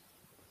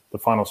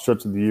final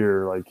stretch of the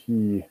year, like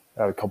he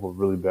had a couple of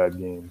really bad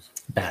games.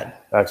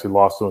 Actually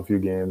lost him a few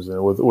games.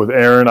 And with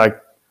Aaron, I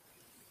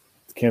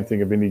can't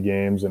think of any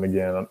games. And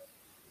again,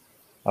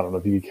 I don't know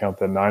if you could count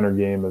that Niner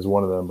game as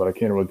one of them, but I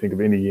can't really think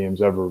of any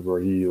games ever where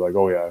he like,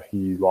 oh yeah,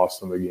 he lost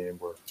them the game.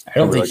 Where I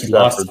don't think he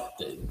lost.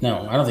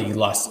 No, I don't think he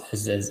lost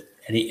as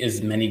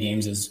many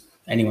games as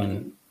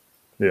anyone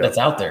that's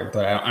out there.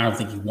 But I don't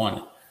think he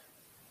won,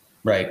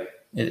 right,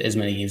 as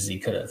many games as he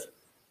could have.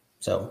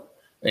 So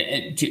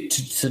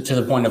to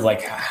the point of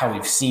like how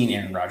we've seen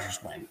Aaron Rodgers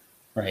win,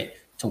 right,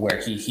 to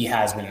where he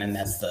has been, and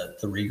that's the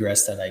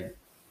regress that I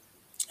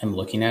am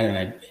looking at, and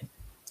I'm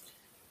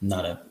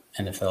not a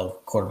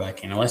NFL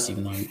quarterback analyst,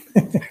 even though I'm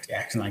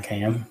acting like I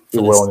am.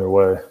 You're well on your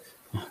way.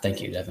 Oh,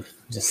 thank you, Devin.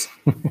 Just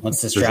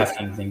once this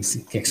drafting thing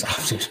kicks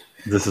off, dude.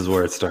 This is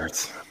where it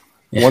starts.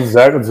 Yeah. Once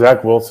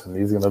Zach Wilson,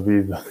 he's going to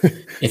be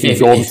the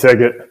golden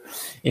ticket.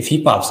 If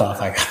he pops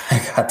off, I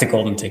got the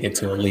golden ticket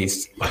to at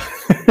least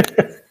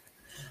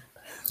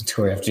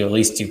to where I have to do at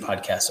least 2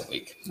 podcasts a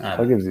week.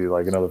 That gives you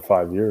like another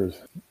 5 years.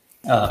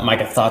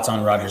 Micah, thoughts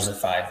on Rodgers at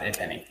 5, if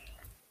any?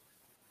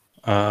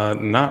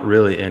 Not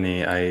really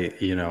any. I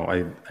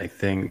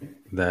think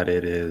that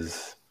it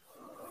is.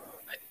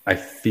 I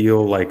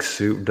feel like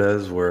Soup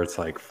does, where it's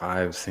like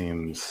 5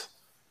 seems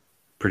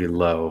pretty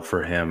low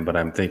for him, but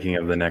I'm thinking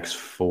of the next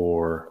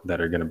 4 that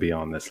are going to be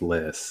on this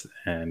list,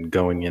 and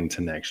going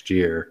into next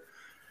year,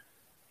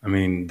 I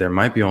mean, there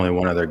might be only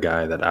one other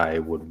guy that I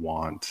would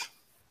want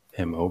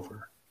him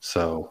over,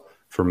 So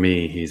for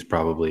me, he's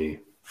probably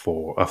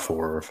a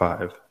 4 or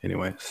 5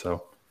 anyway.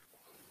 So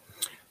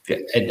yeah,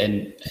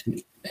 and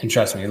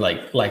trust me,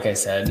 like I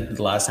said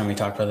the last time we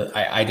talked about it,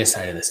 I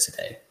decided this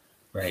today,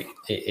 right?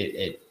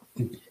 It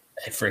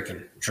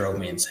freaking drove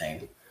me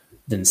insane.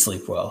 Didn't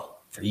sleep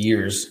well for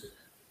years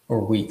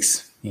or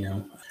weeks,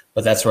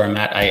 But that's where I'm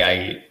at.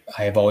 I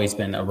have always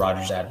been a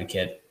Rodgers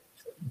advocate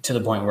to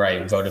the point where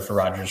I voted for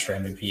Rodgers for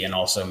MVP and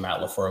also Matt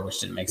LaFleur, which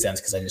didn't make sense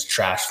because I just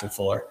trashed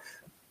LaFleur.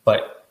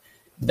 But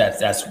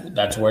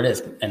that's where it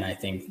is. And I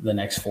think the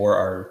next 4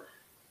 are,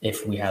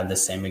 if we had the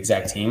same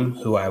exact team,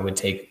 who I would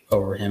take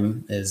over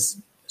him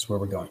is where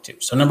we're going to.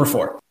 So number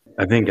 4.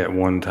 I think at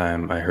one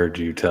time I heard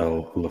you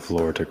tell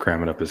LaFleur to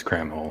cram it up his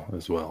cram hole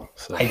as well.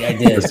 So I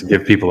did. Just to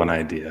give people an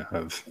idea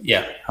of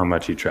how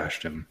much you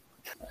trashed him.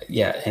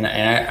 Yeah, and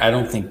I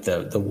don't think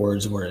the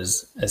words were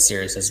as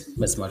serious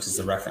as much as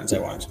the reference I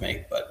wanted to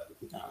make, but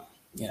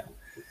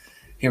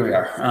here we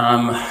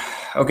are.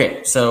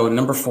 Okay, so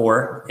number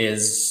 4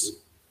 is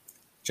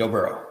Joe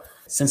Burrow.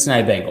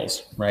 Cincinnati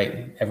Bengals,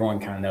 right? Everyone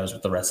kind of knows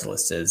what the rest of the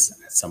list is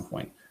at some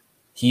point.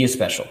 He is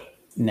special.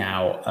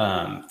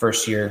 Now,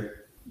 first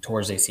year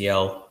towards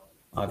ACL,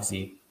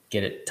 obviously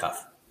get it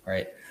tough,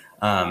 right?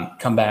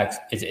 Come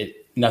back,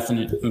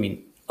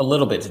 nothing, a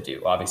little bit to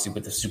do, obviously,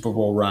 with the Super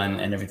Bowl run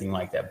and everything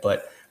like that.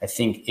 But I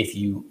think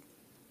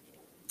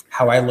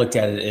how I looked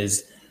at it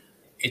is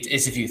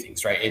it's a few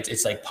things, right?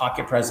 It's like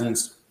pocket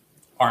presence,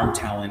 arm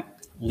talent,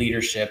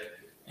 leadership,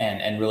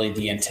 and really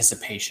the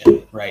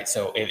anticipation, right?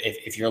 So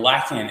if you're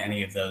lacking in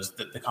any of those,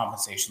 the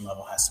compensation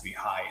level has to be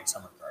high in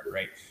some regard,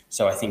 right?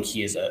 So I think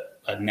he is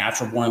a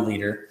natural born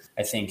leader.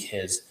 I think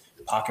his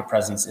pocket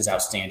presence is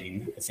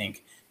outstanding. I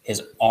think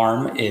his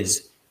arm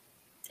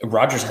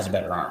Rodgers has a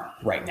better arm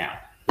right now.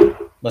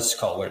 Let's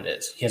just call it what it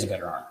is. He has a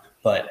better arm,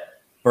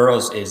 but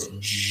Burrow's is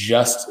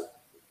just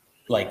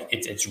like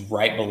it's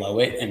right below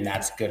it, and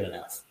that's good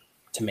enough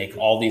to make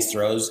all these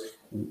throws.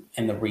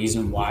 And the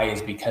reason why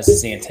is because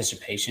his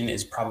anticipation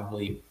is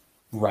probably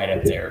right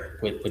up there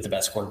with the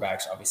best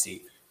quarterbacks,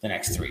 obviously the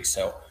next 3.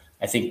 So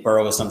I think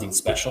Burrow is something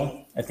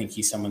special. I think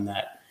he's someone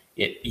that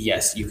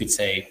yes, you could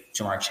say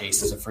Jamar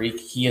Chase is a freak.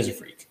 He is a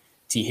freak.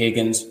 T.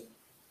 Higgins,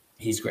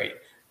 he's great.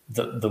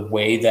 The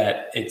way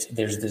that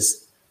there's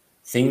this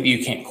thing that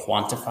you can't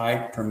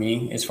quantify for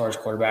me as far as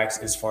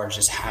quarterbacks, as far as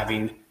just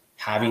having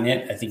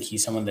it. I think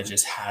he's someone that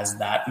just has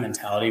that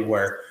mentality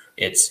where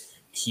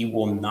he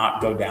will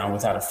not go down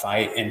without a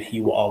fight, and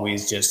he will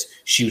always just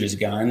shoot his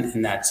gun.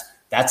 And that's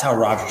how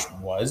Rodgers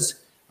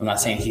was. I'm not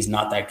saying he's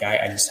not that guy.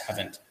 I just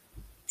haven't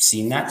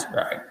seen that.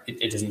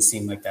 It doesn't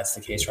seem like that's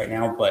the case right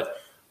now. But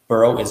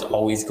Burrow is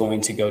always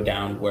going to go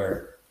down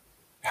where,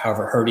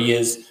 however hurt he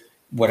is,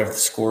 whatever the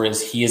score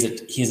is, he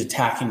is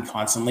attacking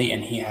constantly,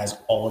 and he has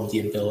all of the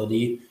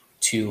ability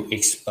to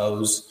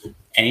expose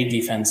any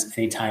defense,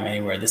 anytime,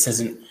 anywhere. This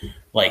isn't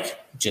like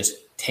just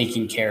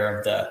taking care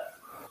of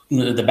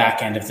the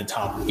back end of the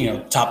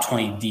top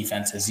 20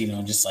 defenses,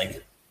 just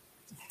like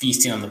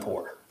feasting on the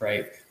poor,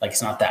 right? Like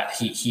it's not that.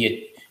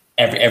 He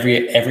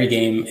every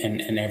game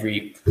and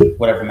every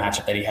whatever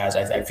matchup that he has,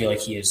 I feel like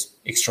he is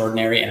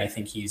extraordinary, and I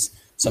think he's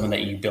someone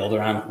that you build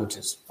around, which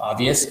is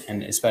obvious,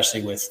 and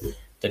especially with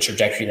the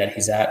trajectory that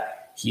he's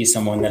at, he is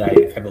someone that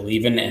I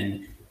believe in,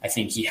 and I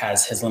think he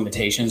has his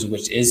limitations,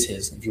 which is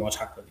if you want to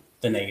talk about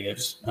the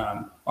negatives,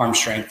 arm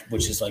strength,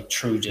 which is like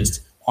true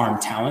just arm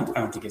talent.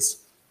 I don't think it's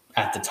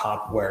at the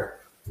top where,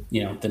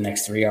 the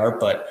next 3 are,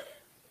 but,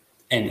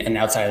 and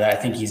outside of that,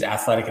 I think he's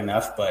athletic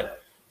enough,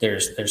 but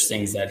there's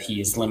things that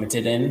he is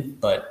limited in,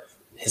 but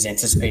his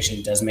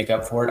anticipation does make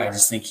up for it. I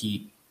just think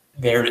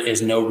there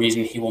is no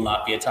reason he will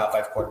not be a top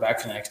 5 quarterback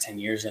for the next 10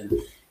 years. And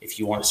if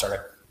you want to start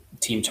a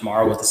team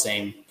tomorrow with the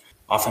same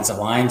offensive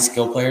line,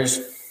 skill players,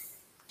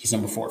 he's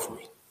number 4 for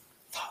me.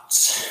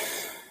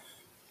 Thoughts?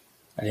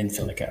 I didn't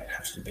feel like I would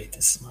have to debate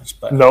this as much,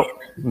 but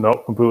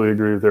Nope, completely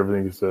agree with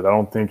everything you said. I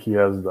don't think he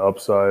has the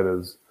upside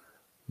as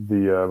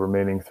the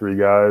remaining 3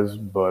 guys,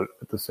 but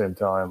at the same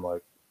time,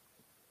 like,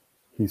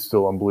 he's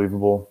still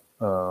unbelievable.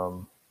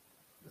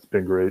 It's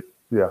been great.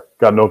 Yeah,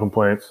 got no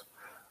complaints.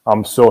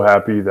 I'm so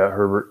happy that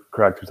Herbert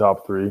cracked the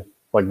top 3,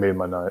 like made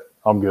my night.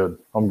 I'm good.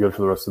 I'm good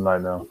for the rest of the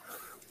night now.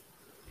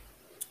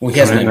 Well, he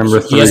hasn't been, number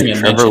 3,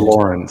 Trevor mentioned.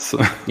 Lawrence.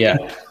 Yeah.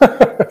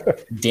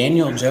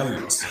 Daniel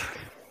Jones.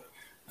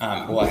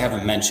 Well, I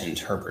haven't mentioned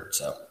Herbert,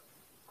 so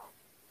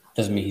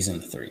doesn't mean he's in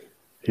the 3.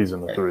 He's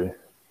in the 3.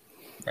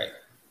 Right.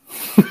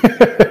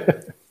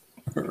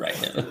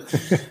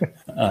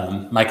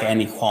 Right. Micah,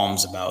 any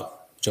qualms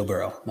about Joe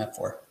Burrow, Matt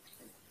 4?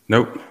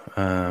 Nope.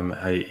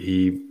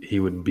 He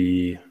would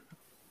be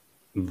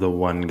the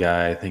one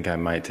guy I think I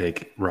might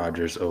take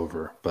Rodgers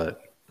over,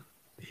 but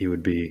he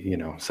would be,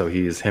 so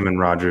he's him and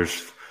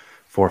Rodgers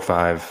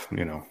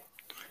 4-5,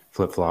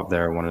 flip flop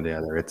there, one or the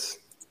other.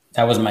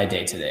 that was my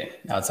day today.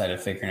 Outside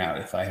of figuring out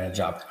if I had a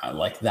job,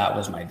 like that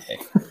was my day.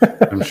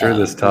 I'm sure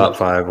this top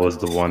 5 was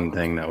the one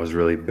thing that was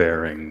really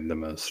bearing the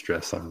most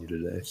stress on you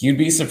today. You'd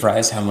be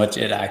surprised how much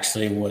it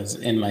actually was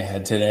in my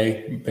head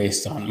today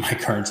based on my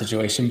current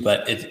situation,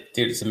 but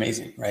it's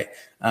amazing, right?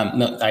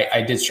 No,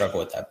 I did struggle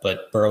with that,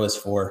 but Burrow is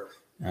 4,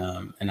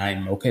 and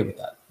I'm okay with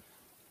that.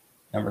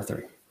 Number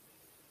 3,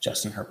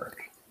 Justin Herbert.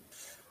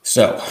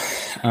 So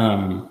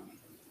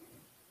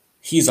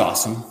he's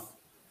awesome,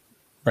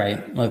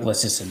 right? Like,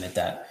 let's just admit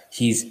that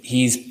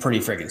he's pretty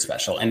freaking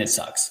special, and it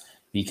sucks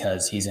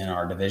because he's in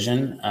our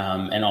division.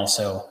 And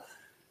also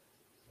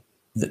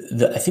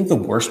I think the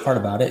worst part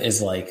about it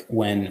is like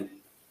when,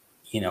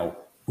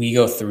 we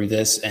go through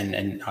this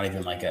and not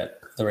even like the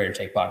Raider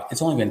Take Pod.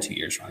 It's only been 2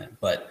 years running,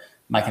 but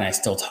Mike and I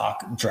still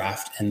talk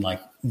draft and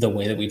like the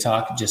way that we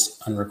talk,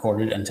 just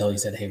unrecorded until he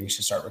said, hey, we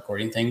should start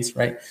recording things,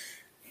 right?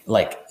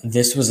 Like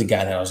this was a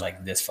guy that I was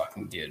like, this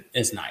fucking dude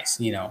is nice,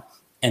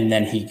 and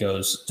then he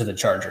goes to the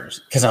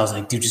Chargers because I was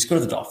like, dude, just go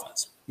to the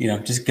Dolphins,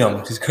 just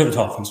go to the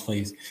Dolphins,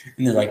 please.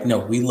 And they're like, no,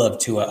 we love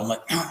Tua. I'm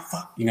like, oh,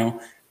 fuck,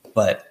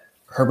 but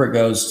Herbert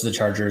goes to the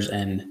Chargers.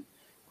 And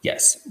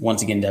yes,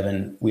 once again,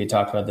 Devin, we had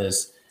talked about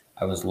this.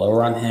 I was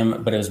lower on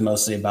him, but it was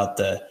mostly about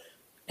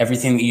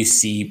everything that you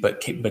see,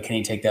 but can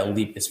he take that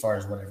leap as far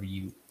as whatever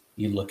you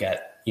look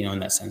at, in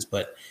that sense,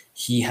 but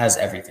he has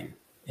everything.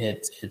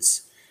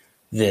 It's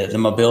the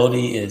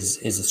mobility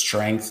is a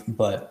strength,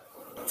 but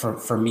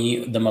for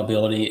me, the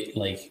mobility,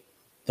 like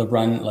the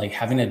run, like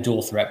having a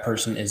dual threat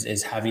person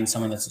is having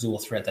someone that's a dual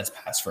threat that's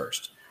pass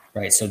first,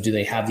 right? So do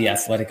they have the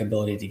athletic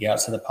ability to get out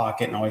to the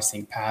pocket and always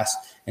think pass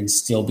and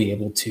still be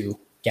able to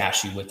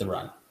gash you with the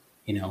run?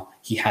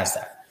 He has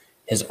that.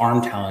 His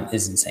arm talent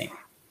is insane.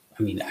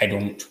 I mean,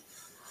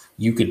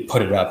 you could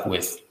put it up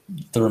with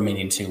the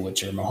remaining 2,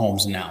 which are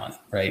Mahomes and Allen,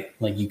 right?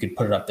 Like you could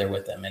put it up there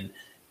with them. And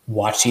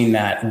watching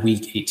that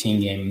week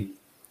 18 game,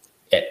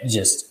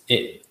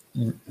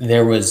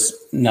 there was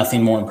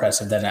nothing more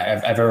impressive than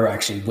I've ever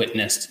actually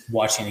witnessed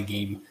watching a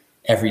game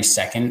every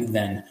second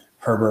than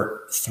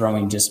Herbert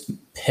throwing just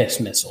piss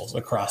missiles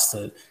across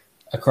the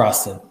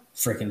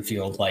freaking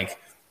field, like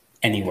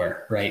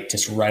anywhere, right?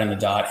 Just right on the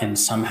dot. And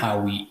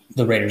somehow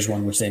the Raiders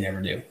won, which they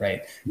never do,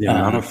 right? The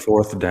amount of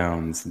 4th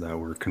downs that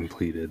were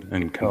completed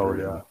and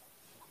converted. Oh, yeah.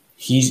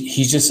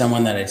 He's just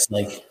someone that it's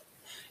like,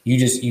 you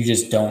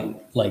just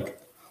don't like.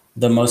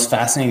 The most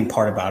fascinating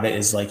part about it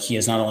is like he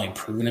has not only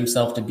proven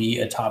himself to be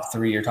a top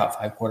 3 or top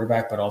 5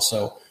 quarterback, but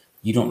also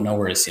you don't know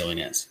where his ceiling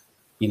is.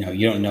 You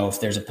don't know if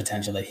there's a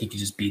potential that he could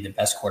just be the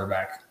best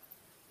quarterback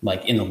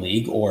like in the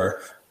league,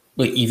 or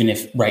like even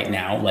if right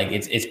now, like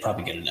it's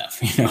probably good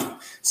enough,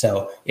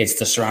 So it's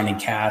the surrounding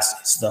cast,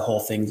 it's the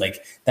whole thing.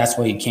 Like that's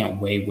why you can't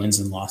weigh wins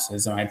and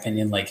losses, in my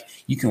opinion. Like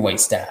you can weigh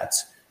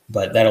stats,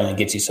 but that only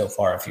gets you so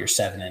far if you're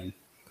 7 and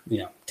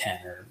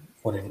 10 or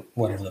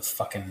whatever the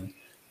fucking.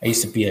 I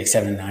used to be like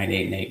 7-9,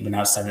 8-8, but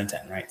now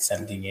 7-10, right?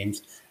 17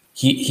 games.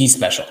 He's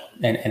special,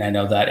 and I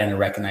know that, and I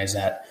recognize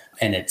that.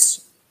 And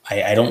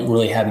I don't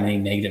really have many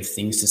negative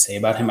things to say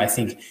about him. I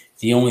think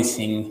the only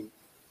thing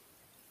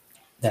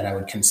that I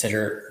would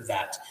consider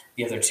that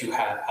the other 2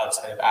 have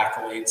outside of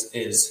accolades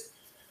is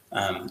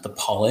the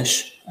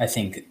polish. I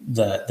think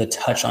the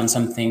touch on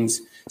some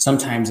things.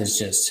 Sometimes it's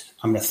just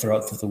I'm going to throw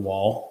it through the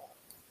wall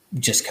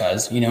just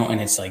because, and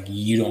it's like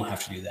you don't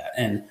have to do that,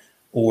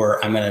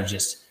 or I'm going to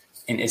just.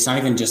 And it's not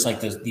even just like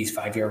these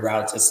 5-yard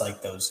routes. It's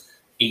like those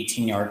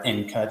 18-yard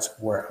end cuts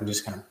where I'm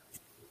just kind of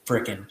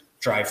freaking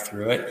drive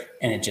through it,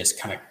 and it just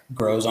kind of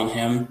grows on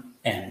him.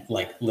 And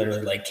like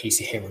literally, like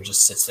Casey Hayward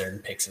just sits there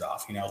and picks it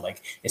off.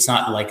 Like it's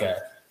not like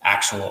a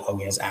actual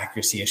he has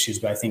accuracy issues,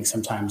 but I think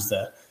sometimes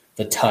the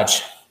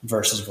touch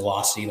versus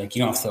velocity, like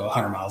you don't have to throw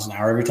 100 miles an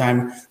hour every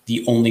time.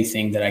 The only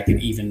thing that I could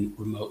even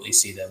remotely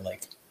see that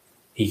like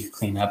he could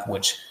clean up,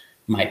 which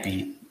might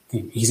be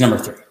he's number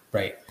 3,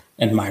 right?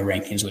 In my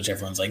rankings, which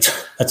everyone's like,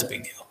 that's a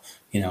big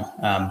deal,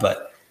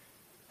 but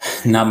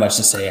not much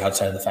to say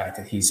outside of the fact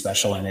that he's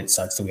special, and it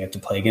sucks that we have to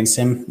play against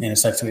him, and it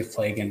sucks that we have to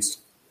play against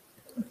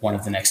one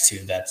of the next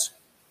 2 that's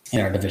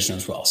in our division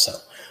as well. So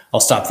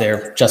I'll stop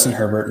there. Justin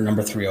Herbert,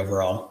 number 3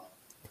 overall.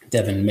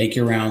 Devin, make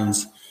your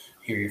rounds.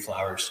 Here are your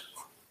flowers.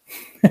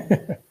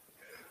 Thank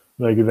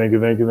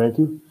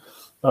you.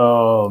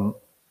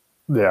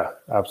 Yeah,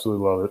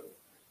 absolutely love it.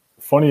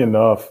 Funny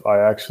enough, I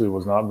actually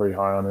was not very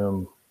high on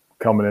him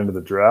coming into the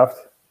draft.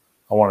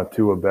 I wanted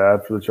Tua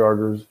bad for the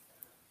Chargers,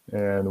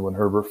 and when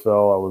Herbert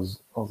fell, I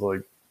was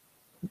like,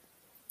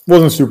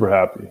 wasn't super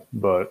happy,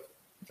 but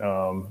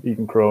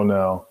eating crow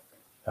now,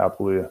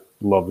 happily.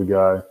 Love the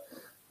guy.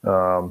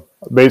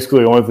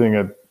 Basically, the only thing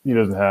that he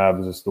doesn't have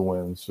is just the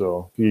wins.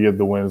 So if you get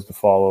the wins to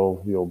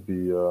follow, he'll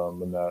be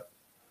in that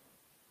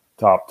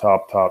top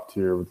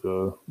tier with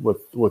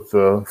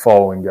the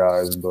following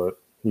guys. But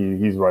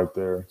he's right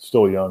there.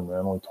 Still young,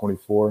 man. Only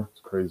 24.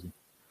 It's crazy.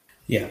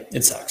 Yeah,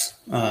 it sucks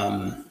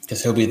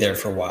because he'll be there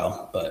for a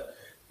while, but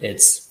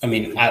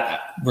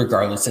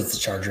regardless, it's the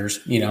Chargers,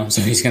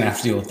 so he's going to have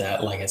to deal with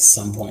that. Like at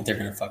some point they're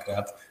going to fuck it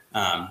up.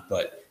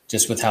 But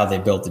just with how they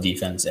built the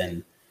defense,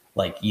 and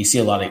like you see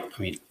a lot of,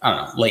 I mean, I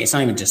don't know, like it's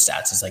not even just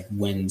stats, it's like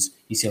wins.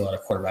 You see a lot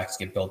of quarterbacks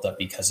get built up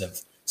because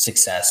of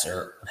success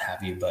or what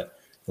have you. But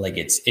like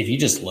if you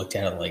just looked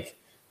at it, like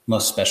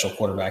most special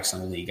quarterbacks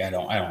in the league, I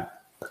don't,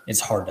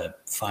 it's hard to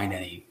find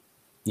any,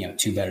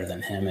 two better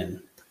than him.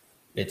 And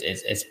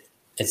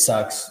it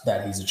sucks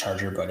that he's a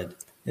Charger, but it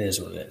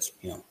is what it is.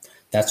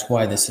 That's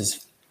why this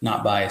is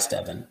not biased,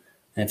 Evan.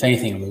 And if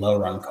anything, I'm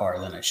lower on Carr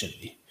than I should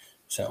be.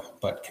 So,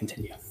 but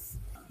continue.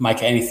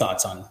 Mike, any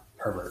thoughts on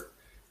Herbert?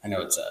 I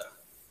know it's a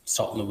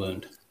salt in the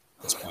wound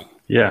at this point.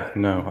 Yeah,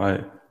 no,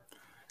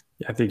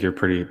 I think you're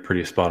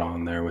pretty spot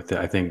on there with it.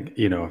 I think,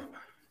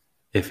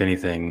 if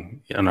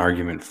anything, an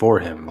argument for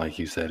him, like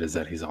you said, is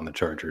that he's on the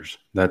Chargers.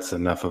 That's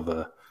enough of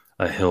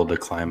a hill to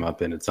climb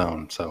up in its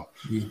own. So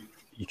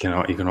you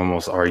can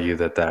almost argue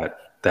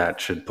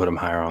that should put him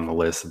higher on the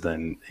list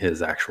than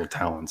his actual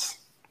talents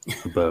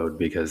abode,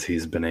 because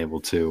he's been able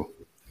to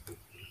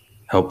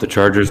help the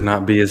Chargers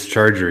not be as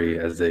chargery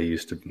as they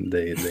used to.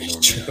 They normally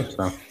are,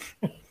 so.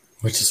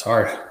 Which is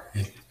hard.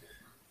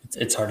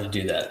 It's hard to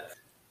do that.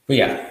 But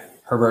yeah,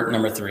 Herbert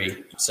number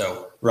 3.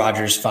 So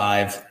Rodgers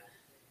 5,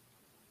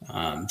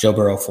 Joe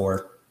Burrow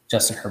 4,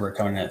 Justin Herbert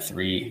coming in at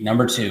 3.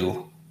 Number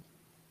 2,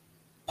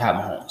 Pat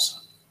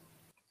Mahomes.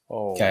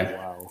 Oh, okay.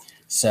 Wow.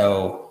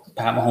 So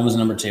Pat Mahomes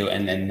number 2,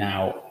 and then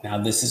now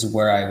this is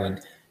where I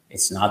would.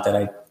 It's not that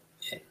I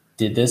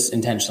did this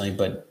intentionally,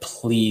 but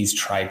please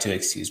try to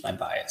excuse my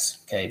bias.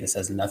 Okay, this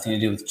has nothing to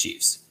do with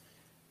Chiefs.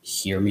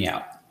 Hear me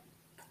out.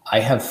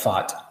 I have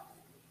fought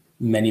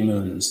many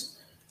moons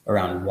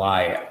around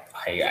why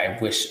I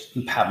wish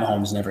Pat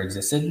Mahomes never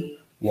existed,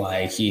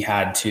 why he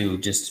had to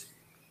just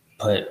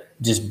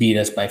beat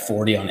us by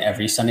 40 on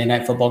every Sunday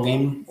night football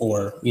game,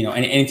 or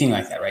anything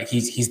like that, right?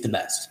 He's the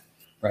best,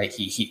 right?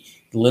 He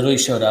literally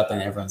showed up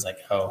and everyone's like,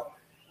 oh,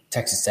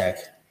 Texas Tech,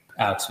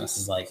 Alex Smith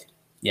is like,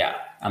 yeah,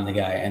 I'm the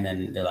guy, and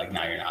then they're like,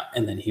 no, you're not.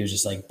 And then he was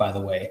just like, by the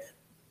way,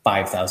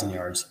 5,000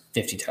 yards,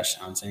 50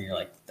 touchdowns, and you're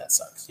like, that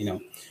sucks.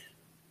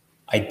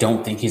 I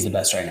don't think he's the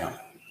best right now.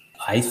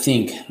 I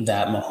think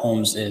that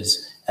Mahomes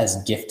is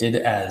as gifted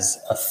as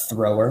a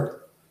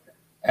thrower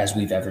as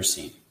we've ever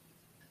seen.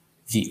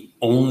 The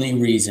only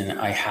reason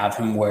I have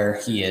him where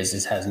he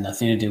is has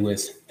nothing to do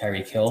with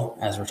Tyreek Hill,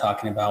 as we're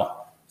talking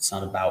about. It's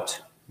not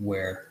about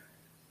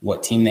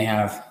what team they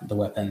have, the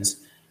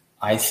weapons.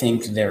 I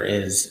think there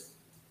is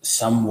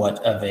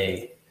somewhat of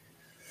a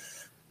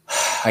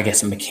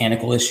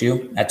mechanical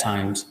issue at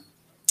times.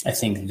 I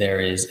think there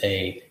is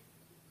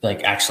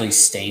actually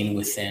staying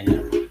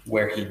within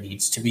where he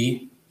needs to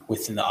be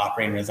within the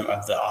operating rhythm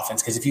of the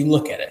offense. Because if you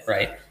look at it,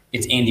 right,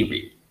 it's Andy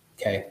Reid.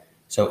 Okay.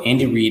 So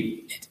Andy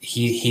Reid,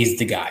 he's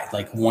the guy,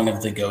 like one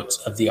of the GOATs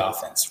of the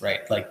offense,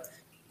 right? Like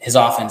his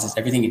offense is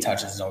everything he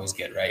touches is always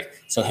good, right?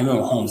 So him and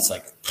Mahomes is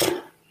like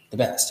the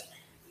best.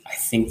 I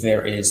think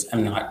there is,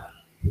 I'm not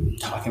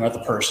talking about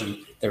the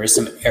person, there is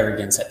some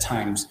arrogance at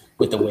times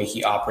with the way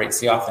he operates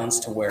the offense,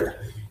 to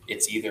where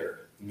it's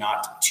either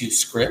not to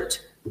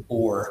script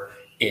or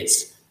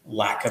it's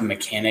lack of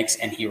mechanics,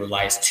 and he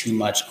relies too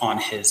much on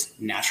his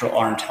natural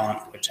arm talent,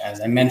 which,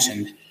 as I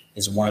mentioned,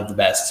 is one of the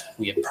best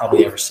we have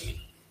probably ever seen.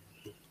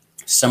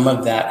 Some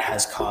of that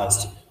has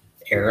caused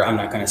error. I'm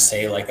not going to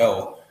say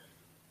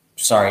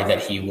sorry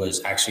that he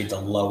was actually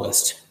the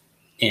lowest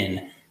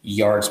in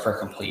yards per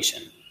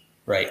completion,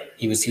 right?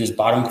 He was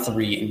bottom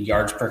 3 in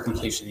yards per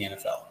completion in the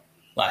NFL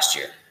last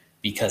year,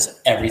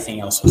 because everything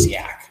else was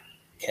yak.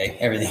 Okay,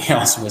 everything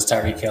else was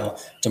Tyreek Hill,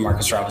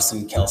 Demarcus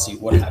Robinson, Kelsey,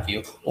 what have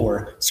you,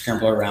 or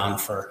scramble around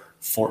for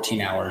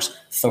 14 hours,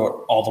 throw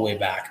it all the way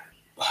back.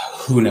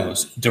 Who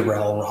knows?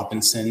 Darrell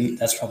Robinson,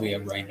 that's probably a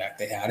running back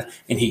they had,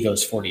 and he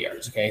goes 40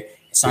 yards, okay?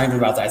 It's not even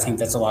about that. I think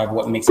that's a lot of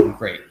what makes him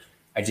great.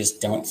 I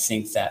just don't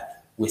think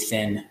that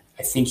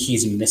I think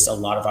he's missed a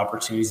lot of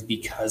opportunities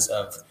because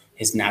of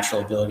his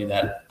natural ability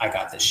that I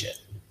got this shit,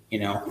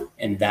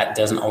 and that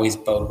doesn't always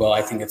bode well.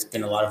 I think it's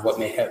been a lot of what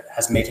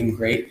has made him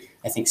great.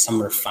 I think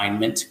some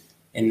refinement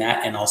in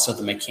that, and also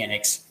the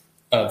mechanics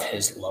of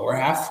his lower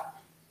half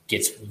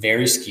gets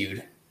very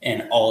skewed,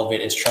 and all of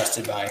it is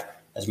trusted by,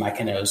 as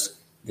Micah knows,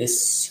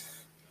 this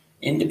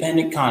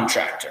independent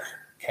contractor.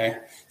 Okay.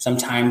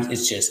 Sometimes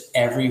it's just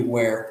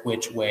everywhere,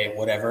 which way,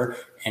 whatever.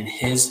 And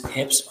his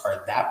hips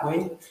are that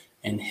way,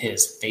 and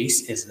his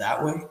face is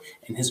that way,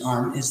 and his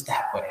arm is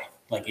that way.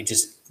 Like, it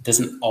just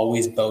doesn't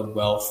always bode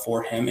well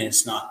for him. And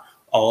it's not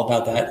all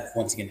about that.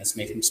 Once again, that's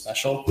made him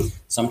special.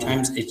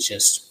 Sometimes it's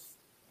just,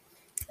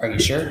 are you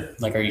sure?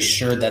 Like, are you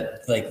sure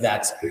that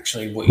that's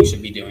actually what you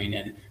should be doing?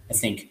 And I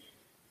think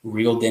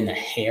reeled in a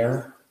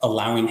hair,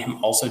 allowing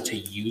him also to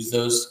use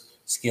those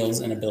skills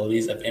and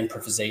abilities of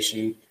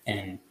improvisation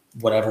and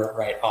whatever,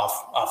 right,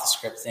 off the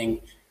script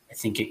thing.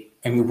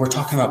 We're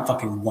talking about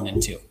fucking 1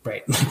 and 2,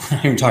 right? We're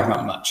not even talking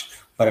about much,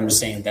 but I'm just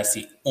saying that's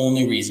the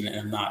only reason. And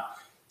I'm not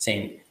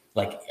saying,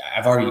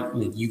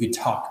 you could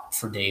talk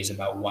for days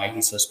about why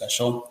he's so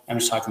special. I'm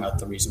just talking about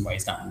the reason why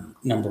he's not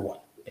number 1,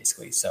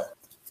 basically. So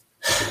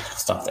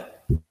stop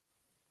there.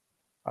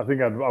 I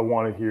think I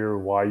want to hear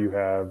why you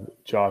have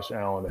Josh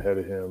Allen ahead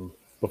of him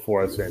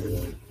before I say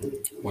anything.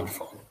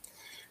 Wonderful.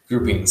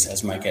 groupings,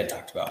 as Mike had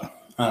talked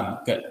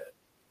about. Good.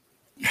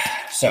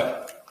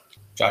 So,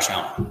 Josh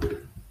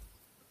Allen.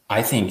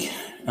 I think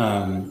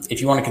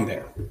if you want to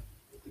compare,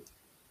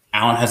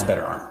 Allen has a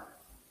better arm.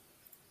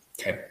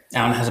 Okay.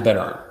 Allen has a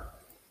better arm.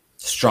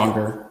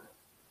 Stronger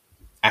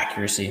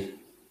accuracy.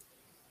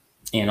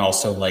 And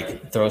also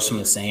throws from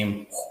the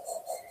same,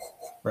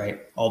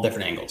 right? All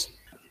different angles.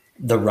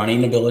 The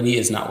running ability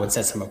is not what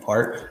sets him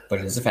apart, but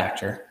it is a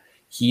factor.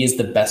 He is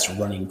the best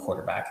running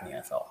quarterback in the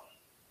NFL.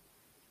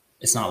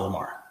 It's not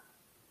Lamar.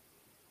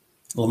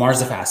 Lamar's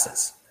the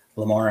fastest.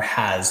 Lamar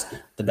has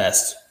the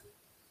best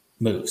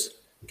moves.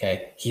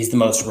 Okay. He's the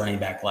most running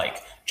back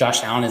like.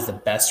 Josh Allen is the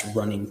best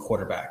running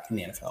quarterback in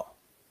the NFL.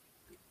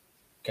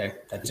 Okay.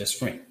 That's just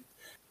for me.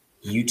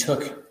 You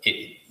took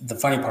it. The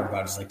funny part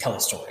about it is tell a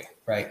story,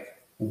 right?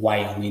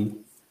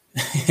 Wyoming.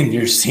 And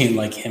you're seeing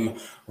him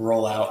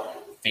roll out,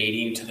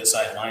 fading to the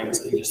sidelines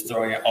and just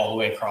throwing it all the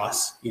way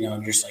across, and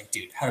you're just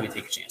dude, how do we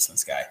take a chance on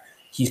this guy?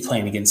 He's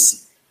playing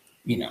against,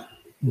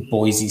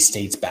 Boise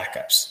State's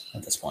backups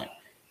at this point.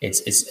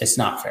 It's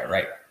not fair,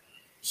 right?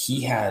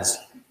 He has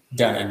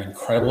done an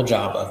incredible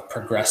job of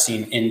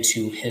progressing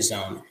into his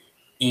own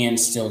and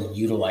still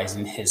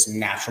utilizing his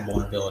natural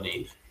born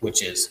ability,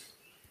 which is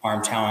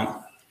arm talent,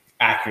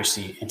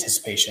 accuracy,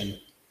 anticipation,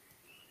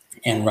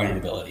 and running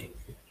ability.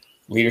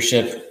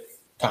 Leadership,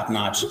 top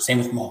notch. Same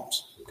with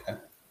Mahomes. Okay,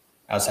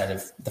 outside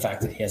of the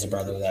fact that he has a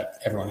brother that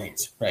everyone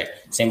hates, right?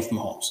 Same with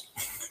Mahomes.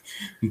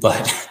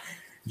 But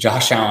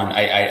Josh Allen,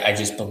 I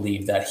just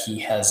believe that he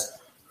has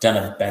done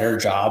a better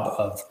job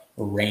of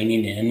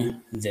reining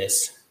in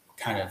this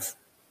kind of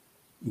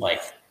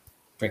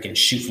freaking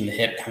shoot from the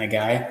hip kind of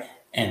guy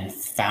and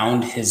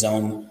found his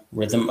own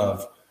rhythm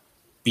of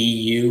be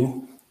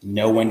you,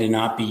 know when to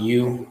not be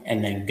you,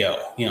 and then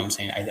go. You know what I'm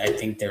saying? I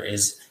think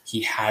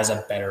he has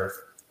a better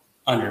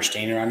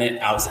understanding on it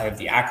outside of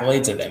the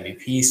accolades of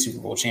MVP, Super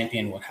Bowl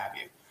champion, what have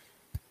you.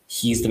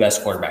 He's the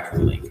best quarterback in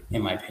the league,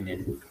 in my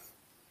opinion.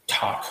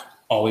 Talk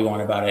all we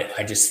want about it.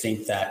 I just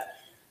think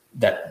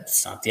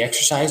that's not the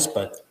exercise,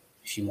 but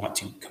if you want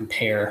to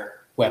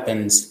compare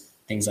weapons,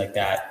 things like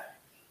that,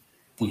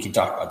 we can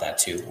talk about that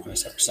too on a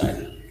separate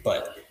side.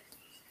 But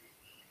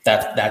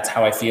that's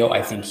how I feel.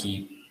 I think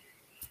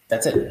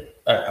that's it.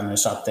 I'm going to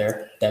stop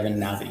there. Devin,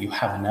 now that you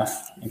have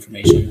enough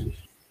information,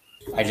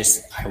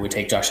 I would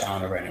take Josh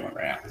Allen over anyone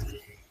right now.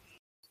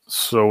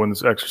 So in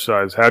this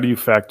exercise, how do you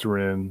factor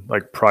in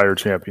prior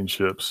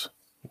championships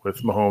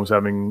with Mahomes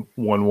having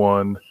won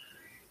one?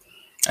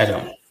 I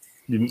don't.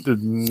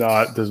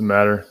 Doesn't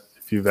matter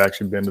if you've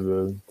actually been to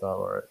the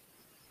all right.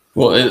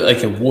 Well,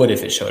 it would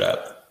if it showed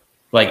up.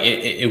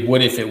 It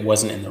would if it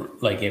wasn't in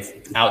the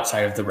if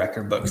outside of the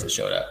record books it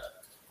showed up.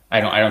 I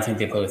don't think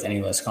they play with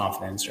any less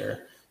confidence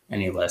or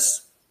any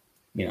less,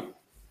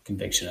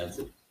 conviction of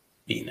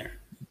being there.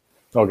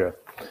 Okay.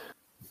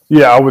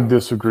 Yeah, I would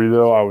disagree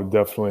though. I would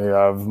definitely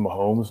have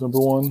Mahomes number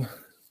one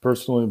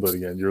personally, but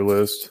again, your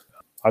list.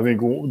 I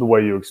think the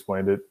way you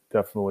explained it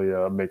definitely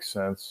makes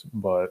sense,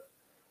 but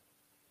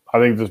I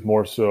think this is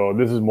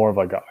more of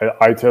a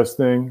eye test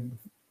thing,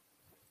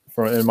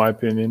 in my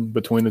opinion,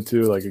 between the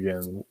two.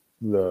 Again,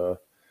 the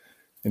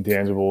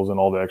intangibles and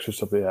all the extra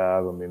stuff they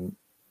have. I mean,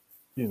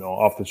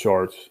 off the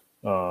charts.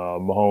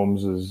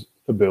 Mahomes'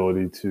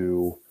 ability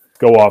to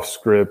go off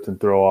script and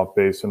throw off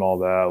base and all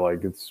that,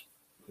 it's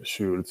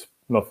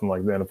nothing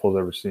like the NFL's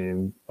ever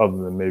seen, other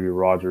than maybe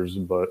Rodgers,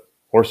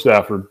 or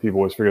Stafford. People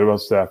always forget about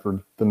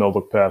Stafford, the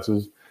no-look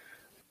passes.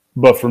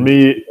 But for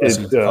me, it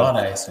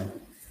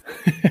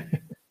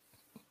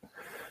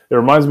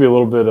reminds me a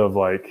little bit of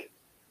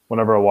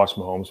whenever I watched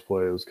Mahomes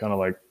play, it was kind of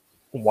like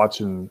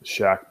watching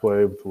Shaq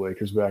play with the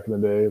Lakers back in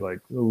the day.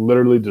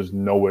 Literally just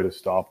no way to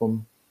stop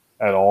him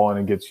at all, and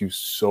it gets you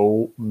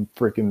so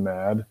freaking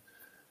mad.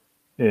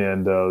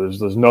 And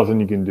there's nothing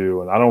you can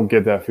do. And I don't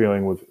get that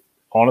feeling with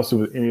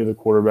any other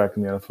quarterback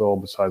in the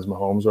NFL besides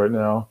Mahomes right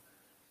now.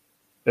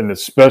 And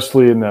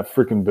especially in that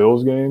freaking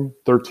Bills game,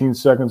 13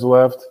 seconds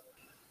left.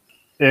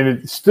 And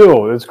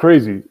it's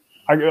crazy.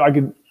 I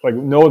could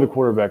no other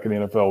quarterback in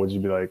the NFL would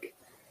just be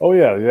oh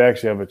yeah, they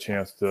actually have a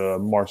chance to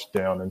march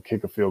down and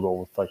kick a field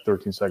goal with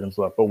 13 seconds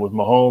left. But with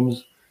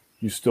Mahomes,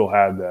 you still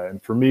had that.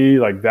 And for me,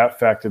 that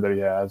factor that he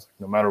has,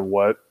 no matter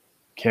what,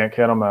 can't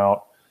count him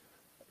out.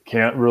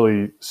 Can't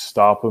really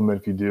stop him.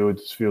 If you do, it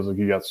just feels like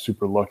he got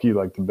super lucky,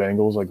 like the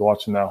Bengals.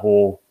 Watching that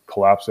whole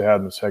collapse they had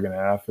in the second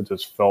half, it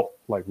just felt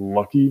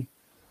lucky.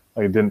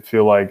 It didn't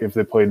feel like if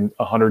they played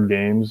 100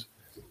 games,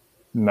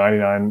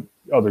 99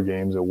 other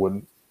games, it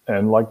wouldn't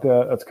end like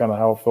that. That's kind of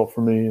how it felt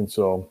for me. And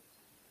so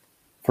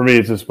for me,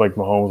 it's just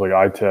Mahomes,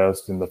 eye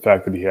test, and the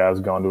fact that he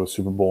has gone to a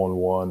Super Bowl and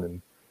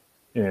won,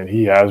 and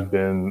he has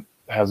an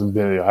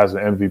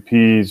MVP.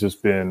 He's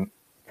just been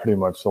pretty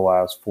much the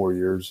last 4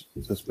 years.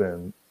 It's just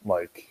been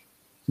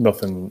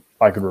nothing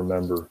I could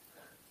remember.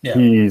 Yeah.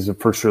 He's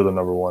for sure the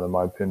number one in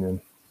my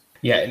opinion.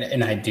 Yeah,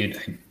 and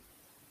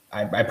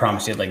I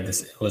promise you,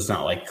 this was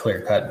not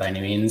clear cut by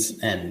any means,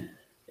 and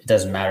it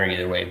doesn't matter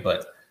either way.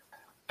 But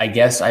I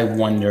guess I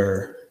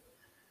wonder.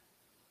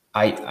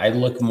 I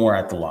look more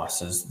at the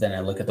losses than I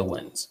look at the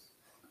wins.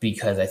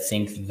 because I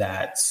think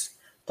that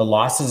the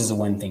losses is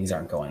when things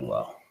aren't going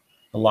well.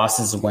 The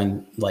losses is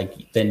when,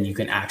 like, then you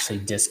can actually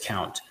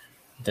discount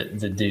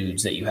the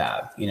dudes that you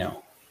have,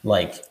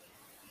 like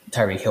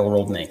Tyreek Hill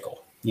rolled an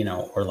ankle,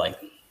 or like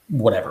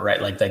whatever,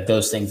 right? Like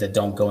those things that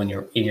don't go in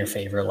your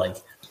favor. Like,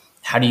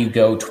 how do you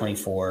go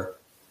 24-3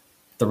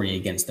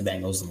 against the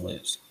Bengals and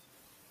lose?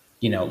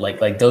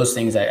 Like those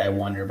things I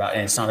wonder about.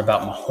 And it's not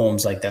about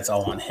Mahomes, like that's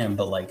all on him,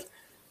 but like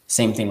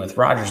same thing with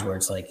Rodgers, where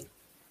it's like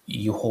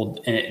you hold,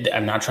 and it's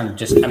not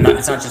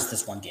just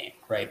this one game,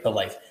 right? But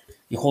like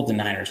you hold the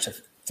Niners to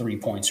 3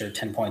 points or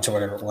 10 points or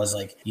whatever it was,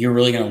 like you're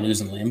really going to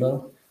lose in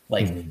Lambeau.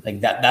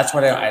 Like that's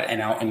what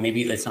and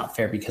maybe it's not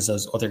fair because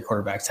those other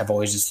quarterbacks have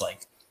always just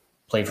like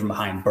played from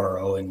behind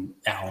Burrow and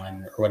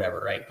Allen or whatever,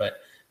 right? But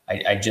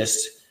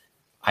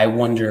I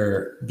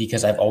wonder,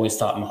 because I've always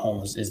thought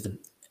Mahomes is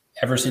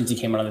ever since he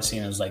came out of the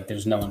scene, I was like,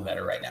 there's no one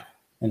better right now,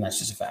 and that's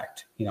just a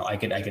fact. I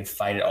could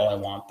fight it all I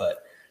want,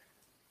 but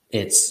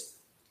it's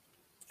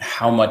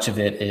how much of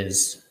it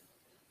is.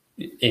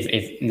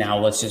 If now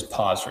let's just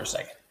pause for a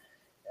second.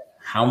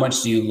 How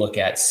much do you look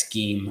at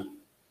scheme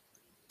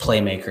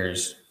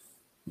playmakers?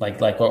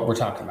 Like what we're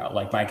talking about,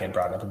 like Mike had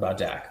brought up about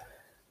Dak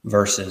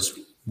versus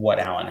what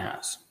Allen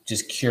has.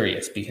 Just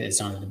curious, because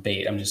it's not a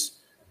debate. I'm just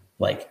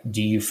like,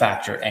 do you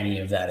factor any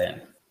of that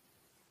in?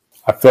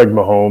 I feel like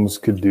Mahomes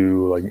could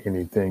do like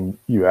anything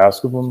you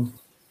ask of him.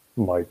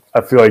 Like,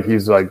 I feel like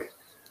he's like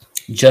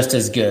just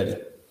as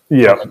good.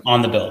 Yeah.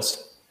 On the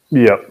Bills.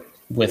 Yeah.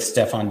 With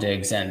Stephon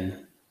Diggs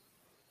and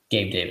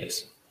Gabe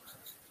Davis.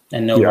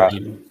 And no tight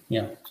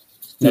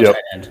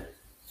end.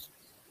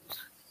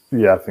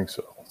 Yeah, I think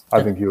so.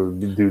 I think he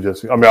would do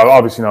just. I mean,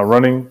 obviously not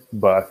running,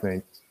 but I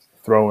think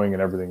throwing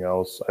and everything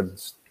else.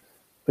 It's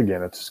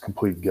just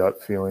complete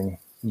gut feeling.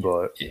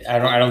 But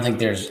I don't think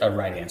there's a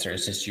right answer.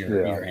 It's just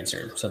your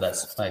answer. So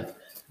that's like.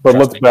 But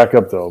let's back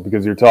up though,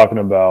 because you're talking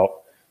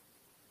about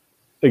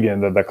again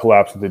that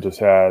collapse that they just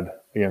had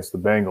against the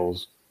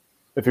Bengals.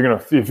 If you're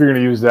gonna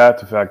use that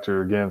to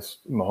factor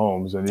against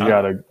Mahomes, then you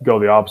got to go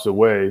the opposite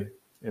way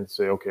and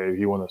say, okay,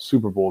 he won a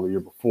Super Bowl the year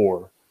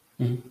before,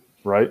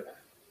 right?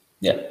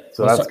 Yeah.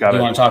 So that's got. Do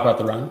you want to talk about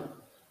the run?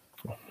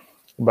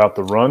 About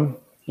the run?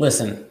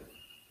 Listen,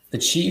 the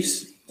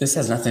Chiefs. This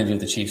has nothing to do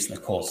with the Chiefs and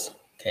the Colts.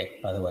 Okay,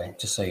 by the way,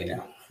 just so you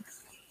know.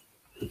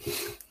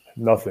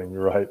 Nothing.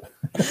 You're right.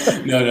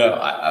 No.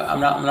 I'm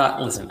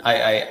not. Listen,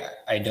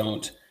 I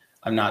don't.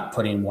 I'm not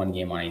putting one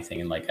game on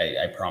anything, and like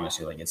I promise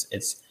you, like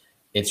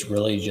it's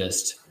really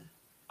just.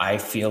 I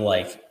feel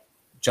like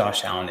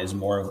Josh Allen is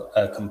more of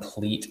a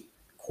complete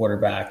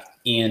quarterback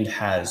and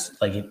has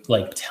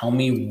like tell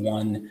me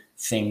one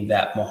thing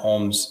that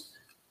Mahomes.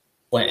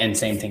 And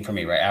same thing for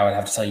me, right? I would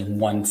have to tell you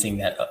one thing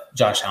that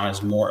Josh Allen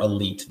is more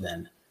elite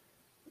than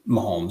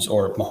Mahomes,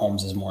 or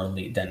Mahomes is more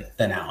elite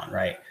than Allen,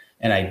 right?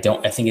 And I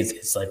think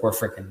it's like we're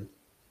freaking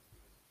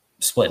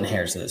splitting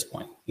hairs at this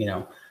point,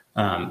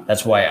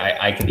 That's why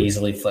I could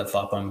easily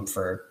flip-flop him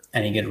for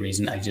any good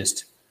reason. I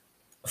just,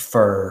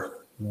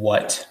 for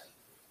what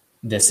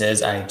this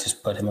is, I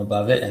just put him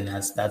above it, and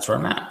that's where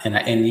I'm at.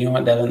 And you know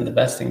what, Devin? The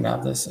best thing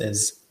about this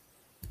is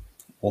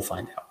we'll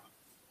find out.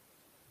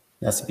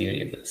 That's the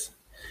beauty of this.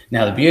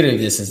 Now, the beauty of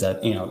this is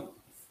that,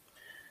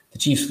 the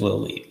Chiefs will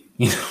lead,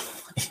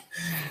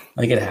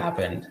 like it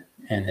happened,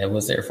 and it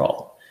was their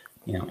fault.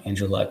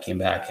 Andrew Luck came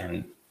back,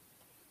 and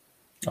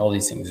all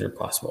these things are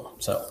possible.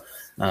 So,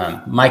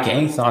 Mike,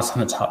 any thoughts on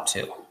the top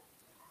two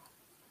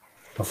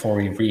before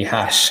we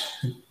rehash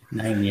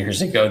 9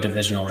 years ago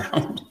divisional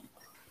round?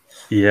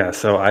 Yeah,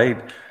 so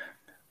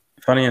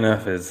funny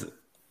enough is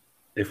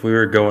if we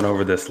were going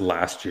over this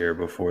last year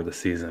before the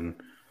season,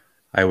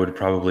 I would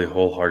probably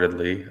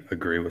wholeheartedly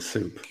agree with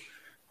Soup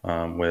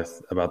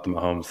about the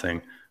Mahomes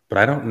thing. But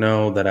I don't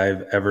know that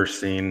I've ever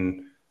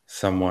seen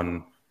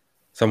someone's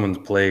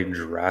play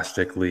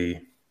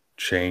drastically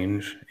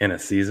change in a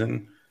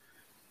season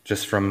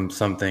just from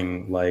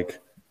something like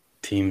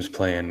teams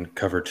playing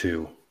cover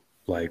two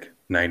like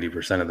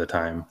 90% of the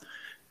time.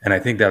 And I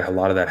think that a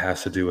lot of that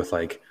has to do with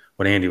like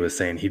what Andy was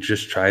saying. He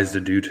just tries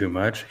to do too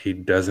much. He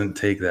doesn't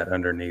take that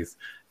underneath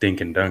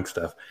dink and dunk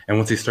stuff. And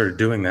once he started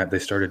doing that, they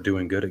started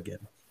doing good again.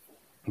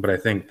 But I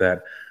think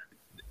that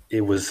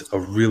it was a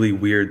really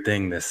weird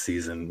thing this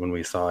season when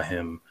we saw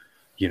him,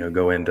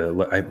 go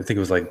into, I think it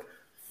was like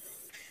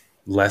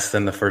less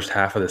than the first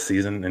half of the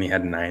season, and he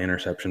had 9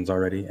 interceptions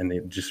already.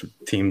 And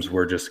teams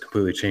were just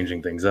completely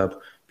changing things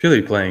up,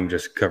 purely playing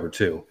just cover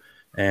two.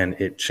 And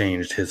it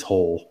changed his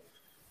whole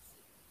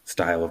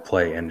style of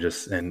play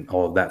and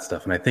all of that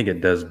stuff. And I think it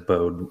does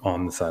bode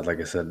on the side, like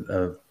I said,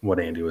 of what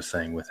Andy was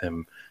saying with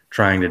him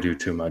trying to do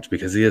too much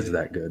because he is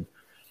that good.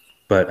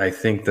 But I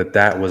think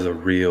that was a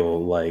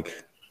real,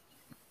 like,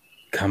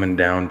 coming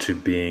down to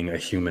being a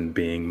human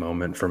being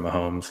moment for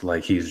Mahomes.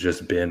 Like, he's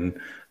just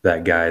been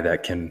that guy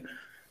that can,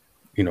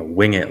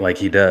 wing it like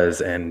he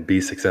does and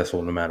be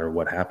successful no matter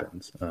what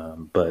happens.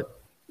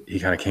 But he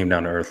kind of came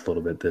down to earth a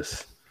little bit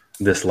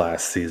this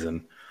last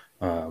season,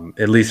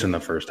 at least in the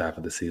first half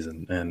of the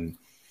season. And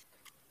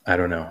I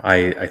don't know.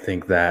 I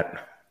think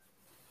that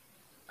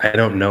I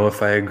don't know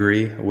if I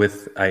agree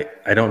with. I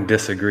don't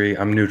disagree.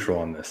 I'm neutral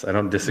on this. I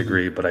don't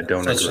disagree, but I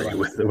don't agree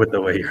with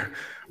the way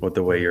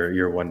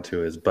your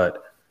 1-2 is.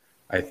 But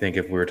I think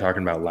if we were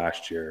talking about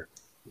last year,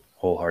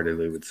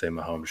 wholeheartedly would say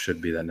Mahomes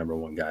should be that number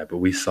one guy. But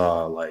we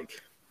saw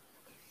like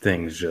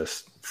things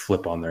just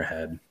flip on their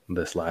head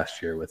this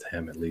last year with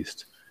him, at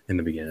least in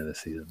the beginning of the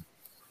season.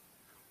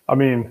 I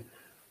mean,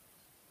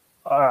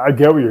 I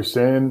get what you're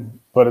saying,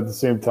 but at the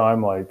same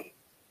time, like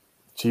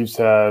Chiefs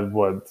had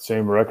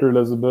same record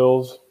as the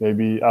Bills?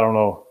 Maybe, I don't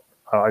know.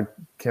 I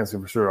can't say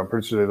for sure. I'm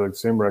pretty sure they had like the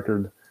same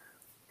record.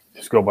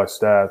 Just go by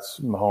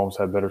stats. Mahomes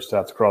had better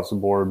stats across the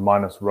board,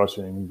 minus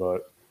rushing,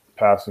 but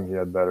passing he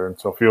had better. And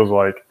so it feels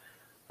like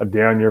a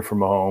down year for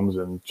Mahomes,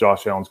 and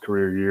Josh Allen's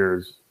career year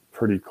is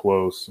pretty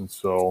close. And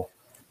so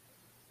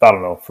I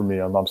don't know. For me,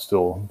 I'm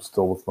still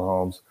with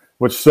Mahomes,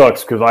 which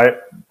sucks because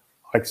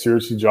like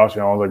seriously, Josh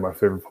Allen's like my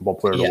favorite football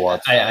player to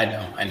watch. I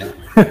know.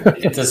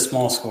 It's a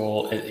small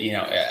school.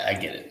 I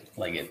get it.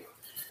 Like it.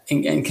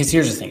 And because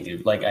here's the thing,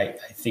 dude. Like I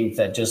think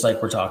that just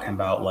like we're talking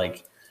about,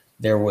 like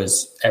there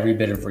was every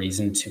bit of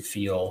reason to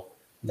feel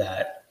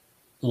that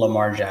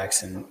Lamar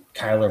Jackson,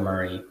 Kyler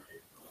Murray,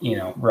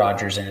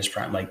 Rodgers in his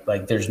prime,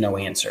 like there's no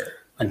answer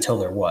until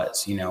there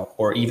was,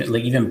 or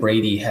even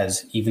Brady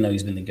has, even though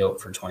he's been the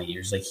GOAT for 20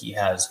 years, like he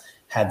has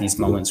had these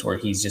moments where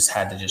he's just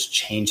had to just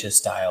change his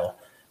style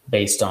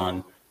based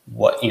on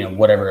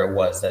whatever it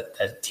was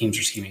that teams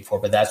are scheming for.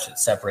 But that's what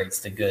separates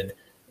the good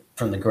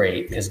from the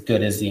great, because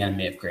good is the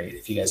enemy of great.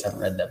 If you guys haven't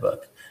read that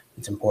book,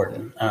 it's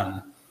important.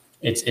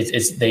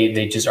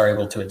 They just are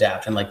able to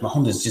adapt, and like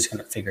Mahomes is just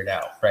going to figure it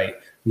out, right?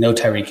 No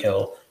Tyreek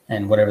Hill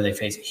and whatever they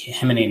face,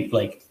 him and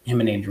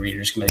Andy Reid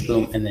are just going to be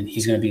boom, and then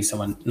he's going to be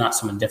not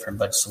someone different,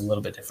 but just a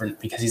little bit different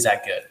because he's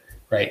that good,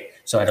 right?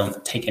 So I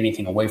don't take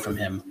anything away from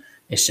him.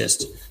 It's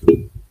just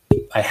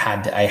I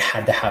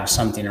had to have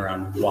something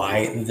around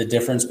why the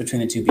difference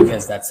between the two,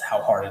 because that's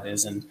how hard it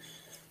is, and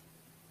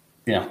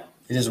it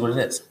is what it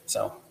is.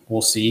 So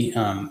we'll see.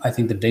 I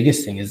think the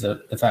biggest thing is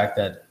the fact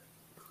that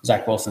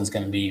Zach Wilson's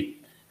going to be.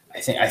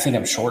 I think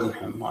I'm shorting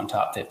him on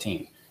top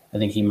 15. I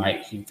think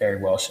he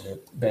very well should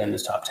have been in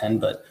this top 10,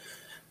 but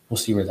we'll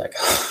see where that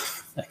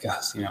goes.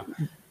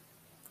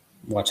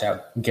 Watch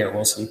out, Garrett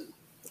Wilson.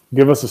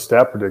 Give us a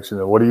stat prediction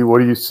though. What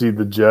do you see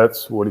the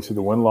Jets? What do you see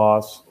the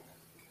win-loss?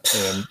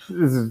 And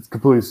this is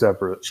completely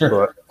separate. Sure.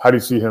 But how do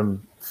you see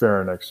him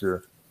faring next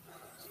year?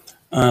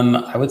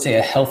 I would say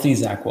a healthy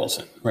Zach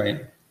Wilson,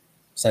 right?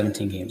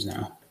 17 games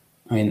now.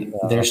 I mean,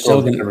 they're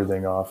still going to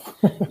everything off.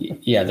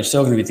 Yeah, they're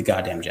still going to beat the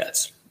goddamn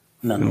Jets.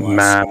 Nonetheless,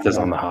 Math is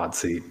on the hot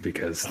seat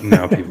because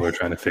now people are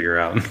trying to figure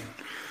out.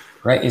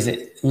 Right? Is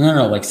it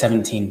no, like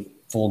 17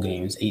 full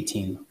games,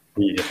 18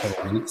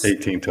 total weeks.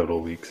 18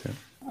 total weeks. Yeah.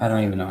 I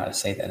don't even know how to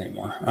say that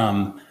anymore.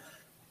 I'm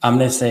going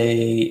to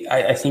say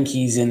I think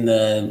he's in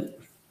the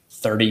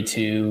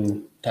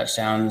 32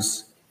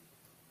 touchdowns.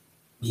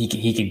 He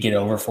could get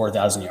over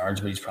 4,000 yards,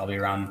 but he's probably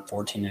around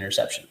 14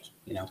 interceptions.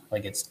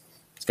 Like it's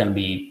going to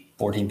be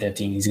 14,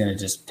 15. He's going to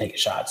just take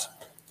shots.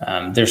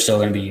 They're still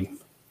going to be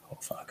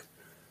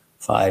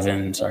 5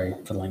 and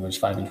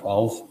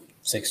 12,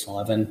 6 and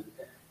 11,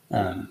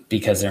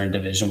 because they're in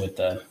division with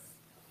the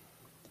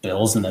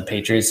Bills and the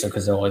Patriots. So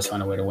because they'll always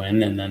find a way to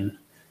win. And then,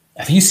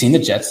 have you seen the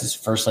Jets'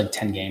 first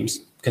 10 games?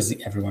 Because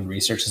everyone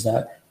researches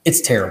that.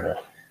 It's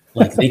terrible.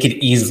 Like they could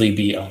easily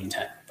be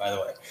 0-10. By the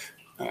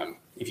way,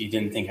 if you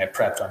didn't think I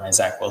prepped on my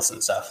Zach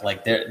Wilson stuff,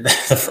 look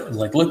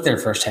their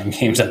first 10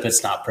 games up.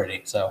 It's not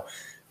pretty. So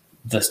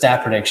the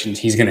stat predictions,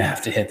 he's going to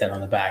have to hit that on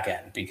the back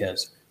end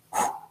because,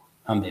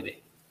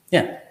 baby,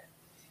 yeah.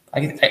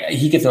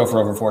 He could throw for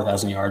over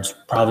 4,000 yards,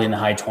 probably in the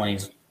high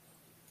 20s,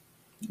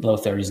 low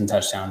 30s in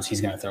touchdowns.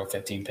 He's going to throw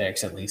 15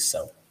 picks at least,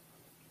 so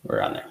we're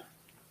on there.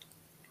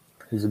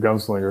 He's a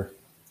gunslinger.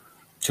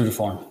 True to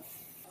form.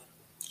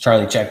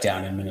 Charlie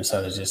Checkdown in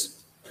Minnesota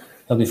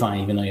he'll be fine,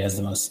 even though he has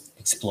the most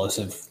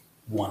explosive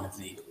one of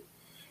the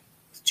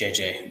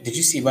JJ. Did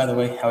you see, by the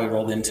way, how he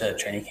rolled into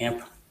training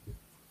camp?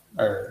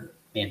 Or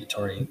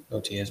mandatory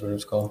OTA is what it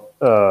was called?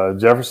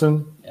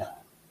 Jefferson? Yeah.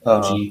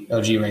 OG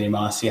Randy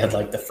Moss. He had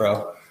the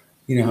fro.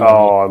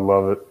 I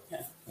love it.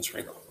 Yeah, that's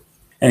pretty cool.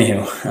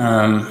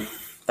 Anywho,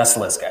 that's the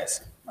list,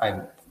 guys.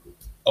 I'm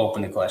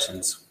open to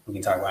questions. We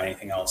can talk about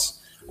anything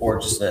else or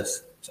just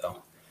this.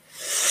 So,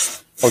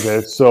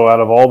 okay. So,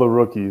 out of all the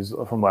rookies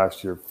from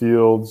last year,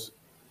 Fields,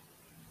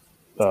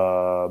 Matt,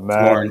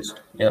 Lawrence,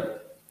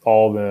 yep,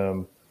 all of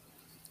them.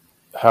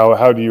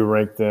 How do you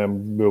rank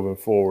them moving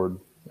forward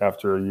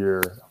after a year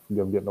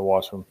of getting to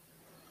watch them?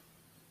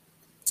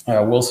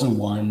 Wilson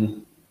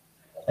 1.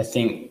 I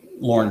think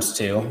Lawrence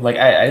 2.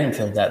 I didn't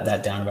feel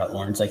that down about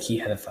Lawrence. He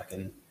had a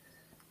fucking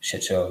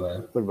shit show of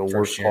a the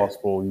worst year.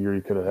 Possible year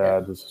you could have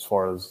had, just as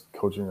far as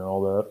coaching and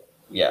all that.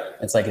 Yeah,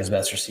 it's like his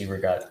best receiver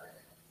got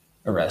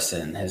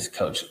arrested and his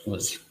coach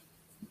was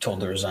told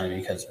to resign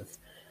because of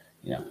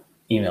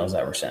emails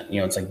that were sent.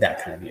 It's like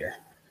that kind of year.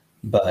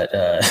 But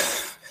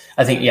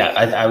I think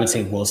I would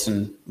say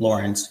Wilson,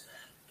 Lawrence,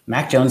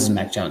 Mac Jones is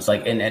Mac Jones.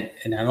 And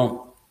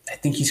I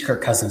think he's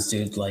Kirk Cousins,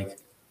 dude.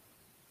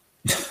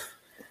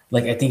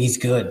 Like, I think he's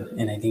good,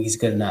 and I think he's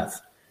good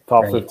enough.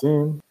 Top right?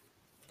 15.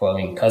 Well, I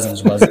mean,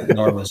 Cousins wasn't,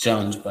 nor was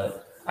Jones,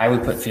 but I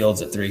would put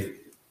Fields at 3.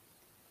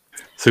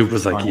 Soup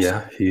was like, Honestly.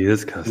 yeah, he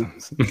is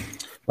Cousins.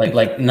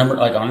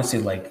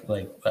 Honestly,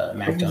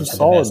 Mac Jones had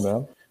solid, the best.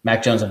 man.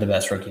 Mac Jones had the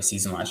best rookie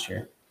season last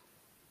year,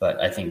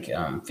 but I think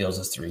Fields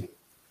is 3,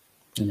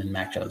 and then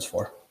Mac Jones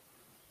 4.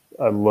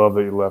 I love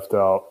that you left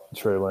out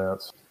Trey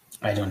Lance.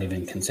 I don't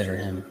even consider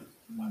him.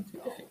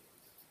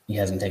 He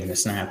hasn't taken a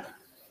snap,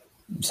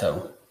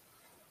 so.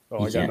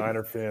 Oh, I got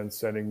Niner fans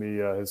sending me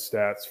his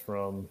stats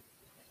from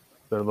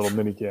their little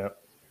mini camp.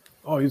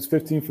 Oh, he's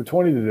 15 for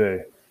 20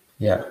 today.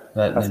 Yeah,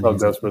 that's how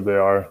desperate they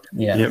are.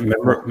 Yeah.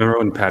 Remember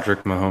when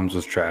Patrick Mahomes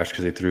was trash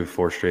because he threw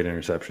 4 straight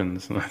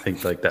interceptions? And I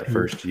think like that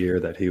first year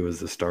that he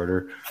was the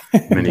starter,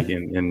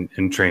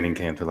 in training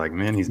camp, they're like,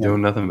 man, he's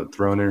doing nothing but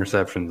throwing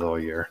interceptions all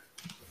year.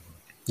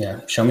 Yeah,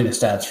 show me the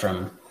stats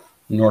from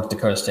North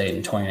Dakota State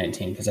in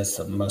 2019 because that's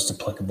the most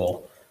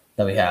applicable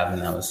that we have,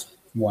 and that was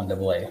 1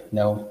 AA.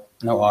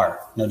 No R.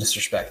 No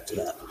disrespect to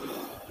that.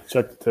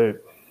 Check the tape.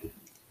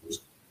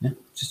 Yeah,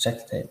 just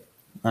check the tape.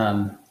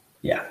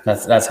 Yeah,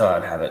 that's how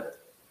I'd have it.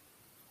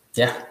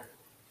 Yeah.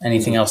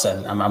 Anything else?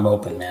 I'm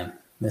open, man.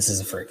 This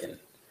is a freaking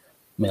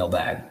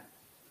mailbag.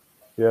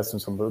 Yeah,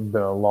 since I've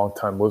been a long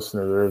time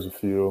listener, there's a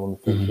few. Let me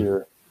think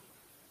here.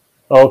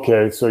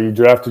 Okay, so you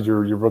drafted your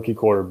rookie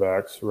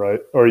quarterbacks,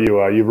 right? Or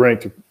you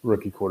ranked your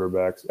rookie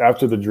quarterbacks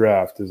after the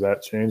draft. Does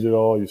that change at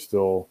all? You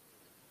still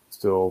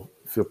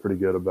feel pretty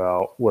good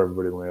about where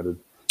everybody landed?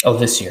 Oh,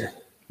 this year.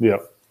 Yeah.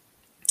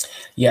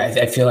 Yeah,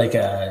 I feel like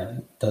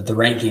the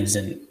rankings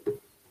didn't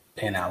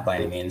pan out by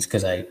any means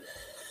because I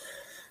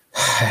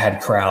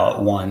had Corral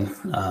at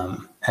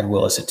 1, had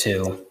Willis at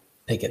 2,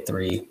 Pickett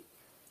 3,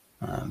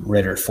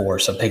 Ritter 4.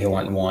 So Pickett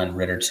went 1,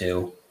 Ritter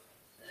 2.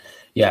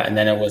 Yeah, and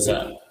then it was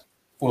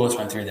Willis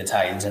went through the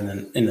Titans, and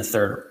then in the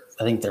third,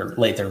 I think they're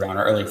late third round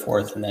or early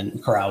 4th, and then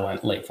Corral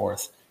went late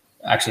 4th.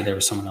 Actually, there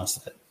was someone else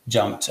that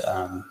jumped.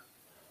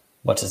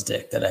 What's his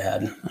dick that I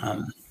had?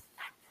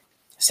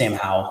 Sam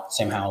Howell.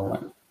 Sam Howell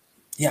went.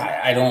 Yeah,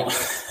 I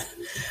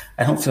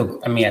don't feel.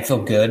 I mean, I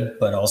feel good,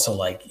 but also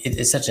like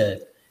it's such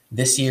a.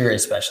 This year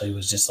especially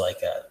was just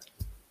like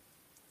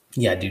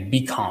yeah, dude,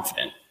 be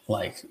confident.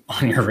 Like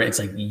on your rates,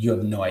 like you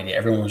have no idea.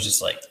 Everyone was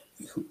just like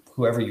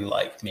whoever you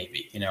like,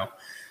 maybe, you know.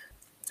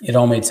 It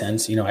all made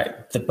sense, you know.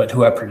 But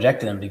who I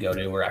projected them to go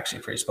to were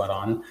actually pretty spot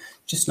on.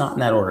 Just not in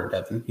that order,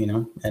 Devin. You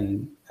know,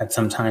 and at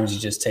sometimes you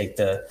just take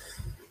the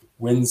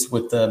wins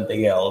with the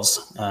big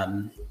L's.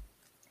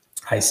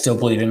 I still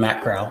believe in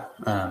Matt Corral.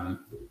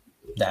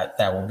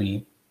 That will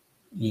be.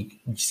 You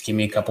just give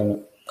me a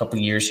couple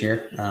years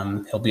here.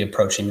 He'll be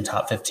approaching the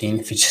top 15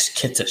 if he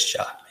just gets a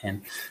shot,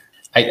 man.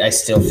 I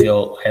still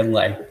feel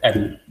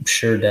I'm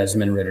sure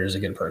Desmond Ritter is a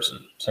good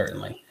person.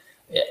 Certainly,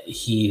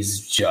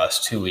 he's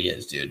just who he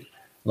is, dude.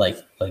 Like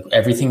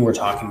everything we're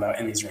talking about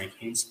in these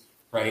rankings,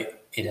 right?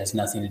 It has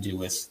nothing to do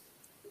with,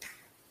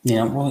 you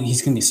know. Well,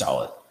 he's gonna be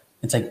solid.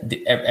 It's like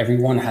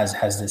everyone has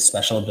this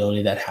special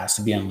ability that has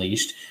to be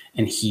unleashed,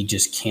 and he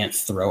just can't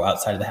throw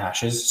outside of the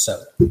hashes.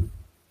 So,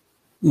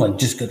 like,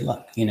 just good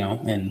luck, you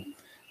know. And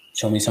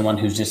show me someone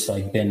who's just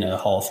like been a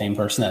Hall of Fame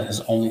person that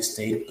has only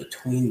stayed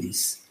between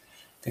these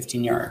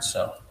 15 yards.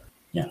 So,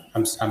 yeah,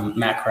 I'm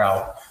Matt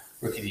Corral,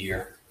 Rookie of the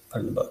Year,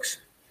 put in the books.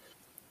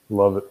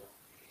 Love it.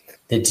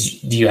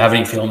 Do you have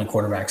any feel in the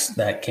quarterbacks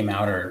that came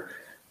out, or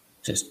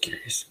just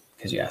curious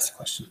because you asked the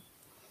question?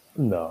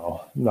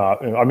 No,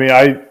 not. I mean,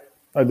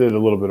 I did a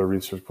little bit of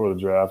research before the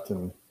draft,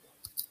 and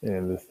I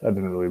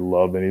didn't really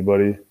love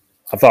anybody.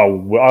 I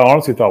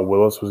honestly thought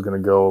Willis was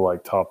going to go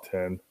like top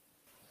 10.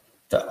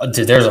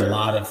 Dude, there's a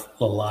lot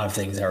of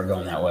things that were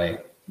going that way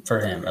for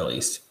him, at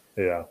least.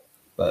 Yeah.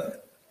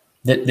 But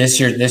this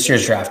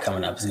year's draft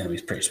coming up is going to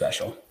be pretty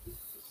special.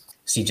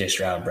 CJ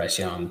Stroud, Bryce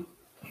Young.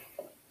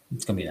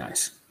 It's going to be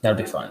nice. That'll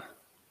be fun.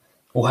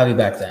 We'll have you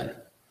back then.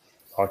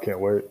 I can't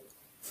wait.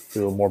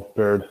 Feel more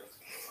prepared.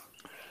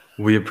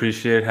 We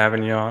appreciate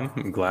having you on.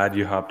 I'm glad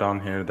you hopped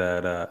on here.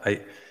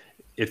 That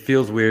it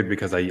feels weird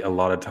because a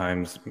lot of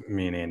times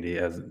me and Andy,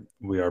 as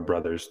we are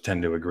brothers,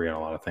 tend to agree on a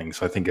lot of things.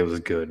 So I think it was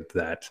good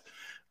that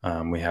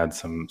we had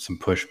some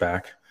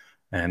pushback,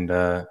 and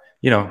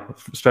you know,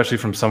 especially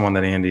from someone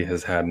that Andy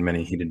has had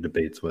many heated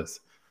debates with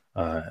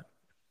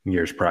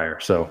years prior.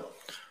 So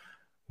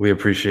we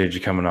appreciate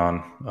you coming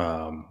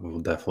on.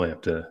 We'll definitely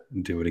have to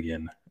do it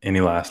again.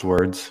 Any last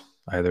words,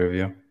 either of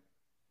you?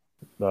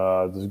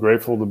 Just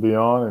grateful to be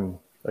on, and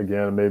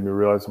again, it made me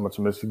realize how much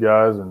I miss you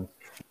guys, and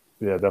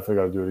yeah, definitely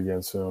got to do it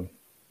again soon.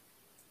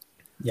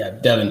 Yeah,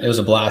 Devin, it was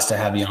a blast to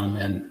have you on,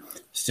 man.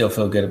 Still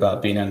feel good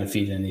about being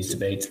undefeated in these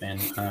debates, man.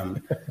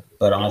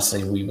 But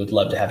honestly, we would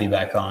love to have you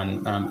back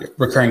on.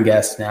 Recurring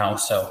guest now,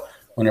 so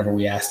whenever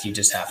we ask, you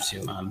just have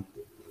to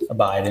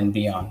abide and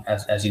be on,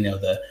 as you know,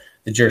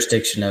 the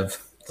jurisdiction of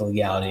the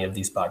legality of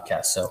these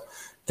podcasts. So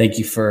thank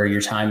you for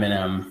your time,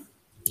 and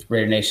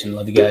Raider Nation,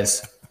 love you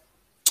guys.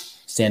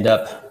 Stand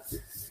up,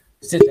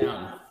 sit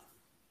down,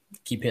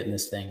 keep hitting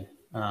this thing.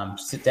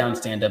 Sit down,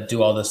 stand up,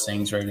 do all those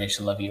things. Raider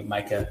Nation, love you.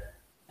 Micah,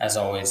 as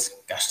always,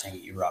 gosh dang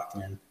it, you rock,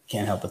 man.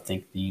 Can't help but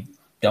think you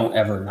don't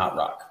ever not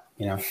rock,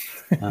 you know?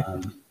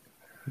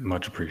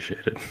 Much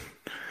appreciated.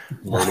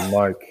 Word of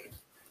Mike.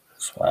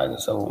 Swag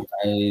is so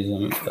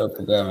amazing. Up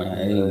to government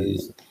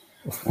haze.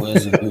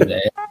 Wisdom through the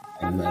air.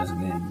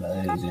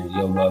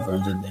 Your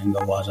boyfriend's a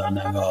dingo. Watch out,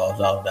 nigga.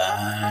 Off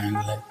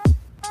dang.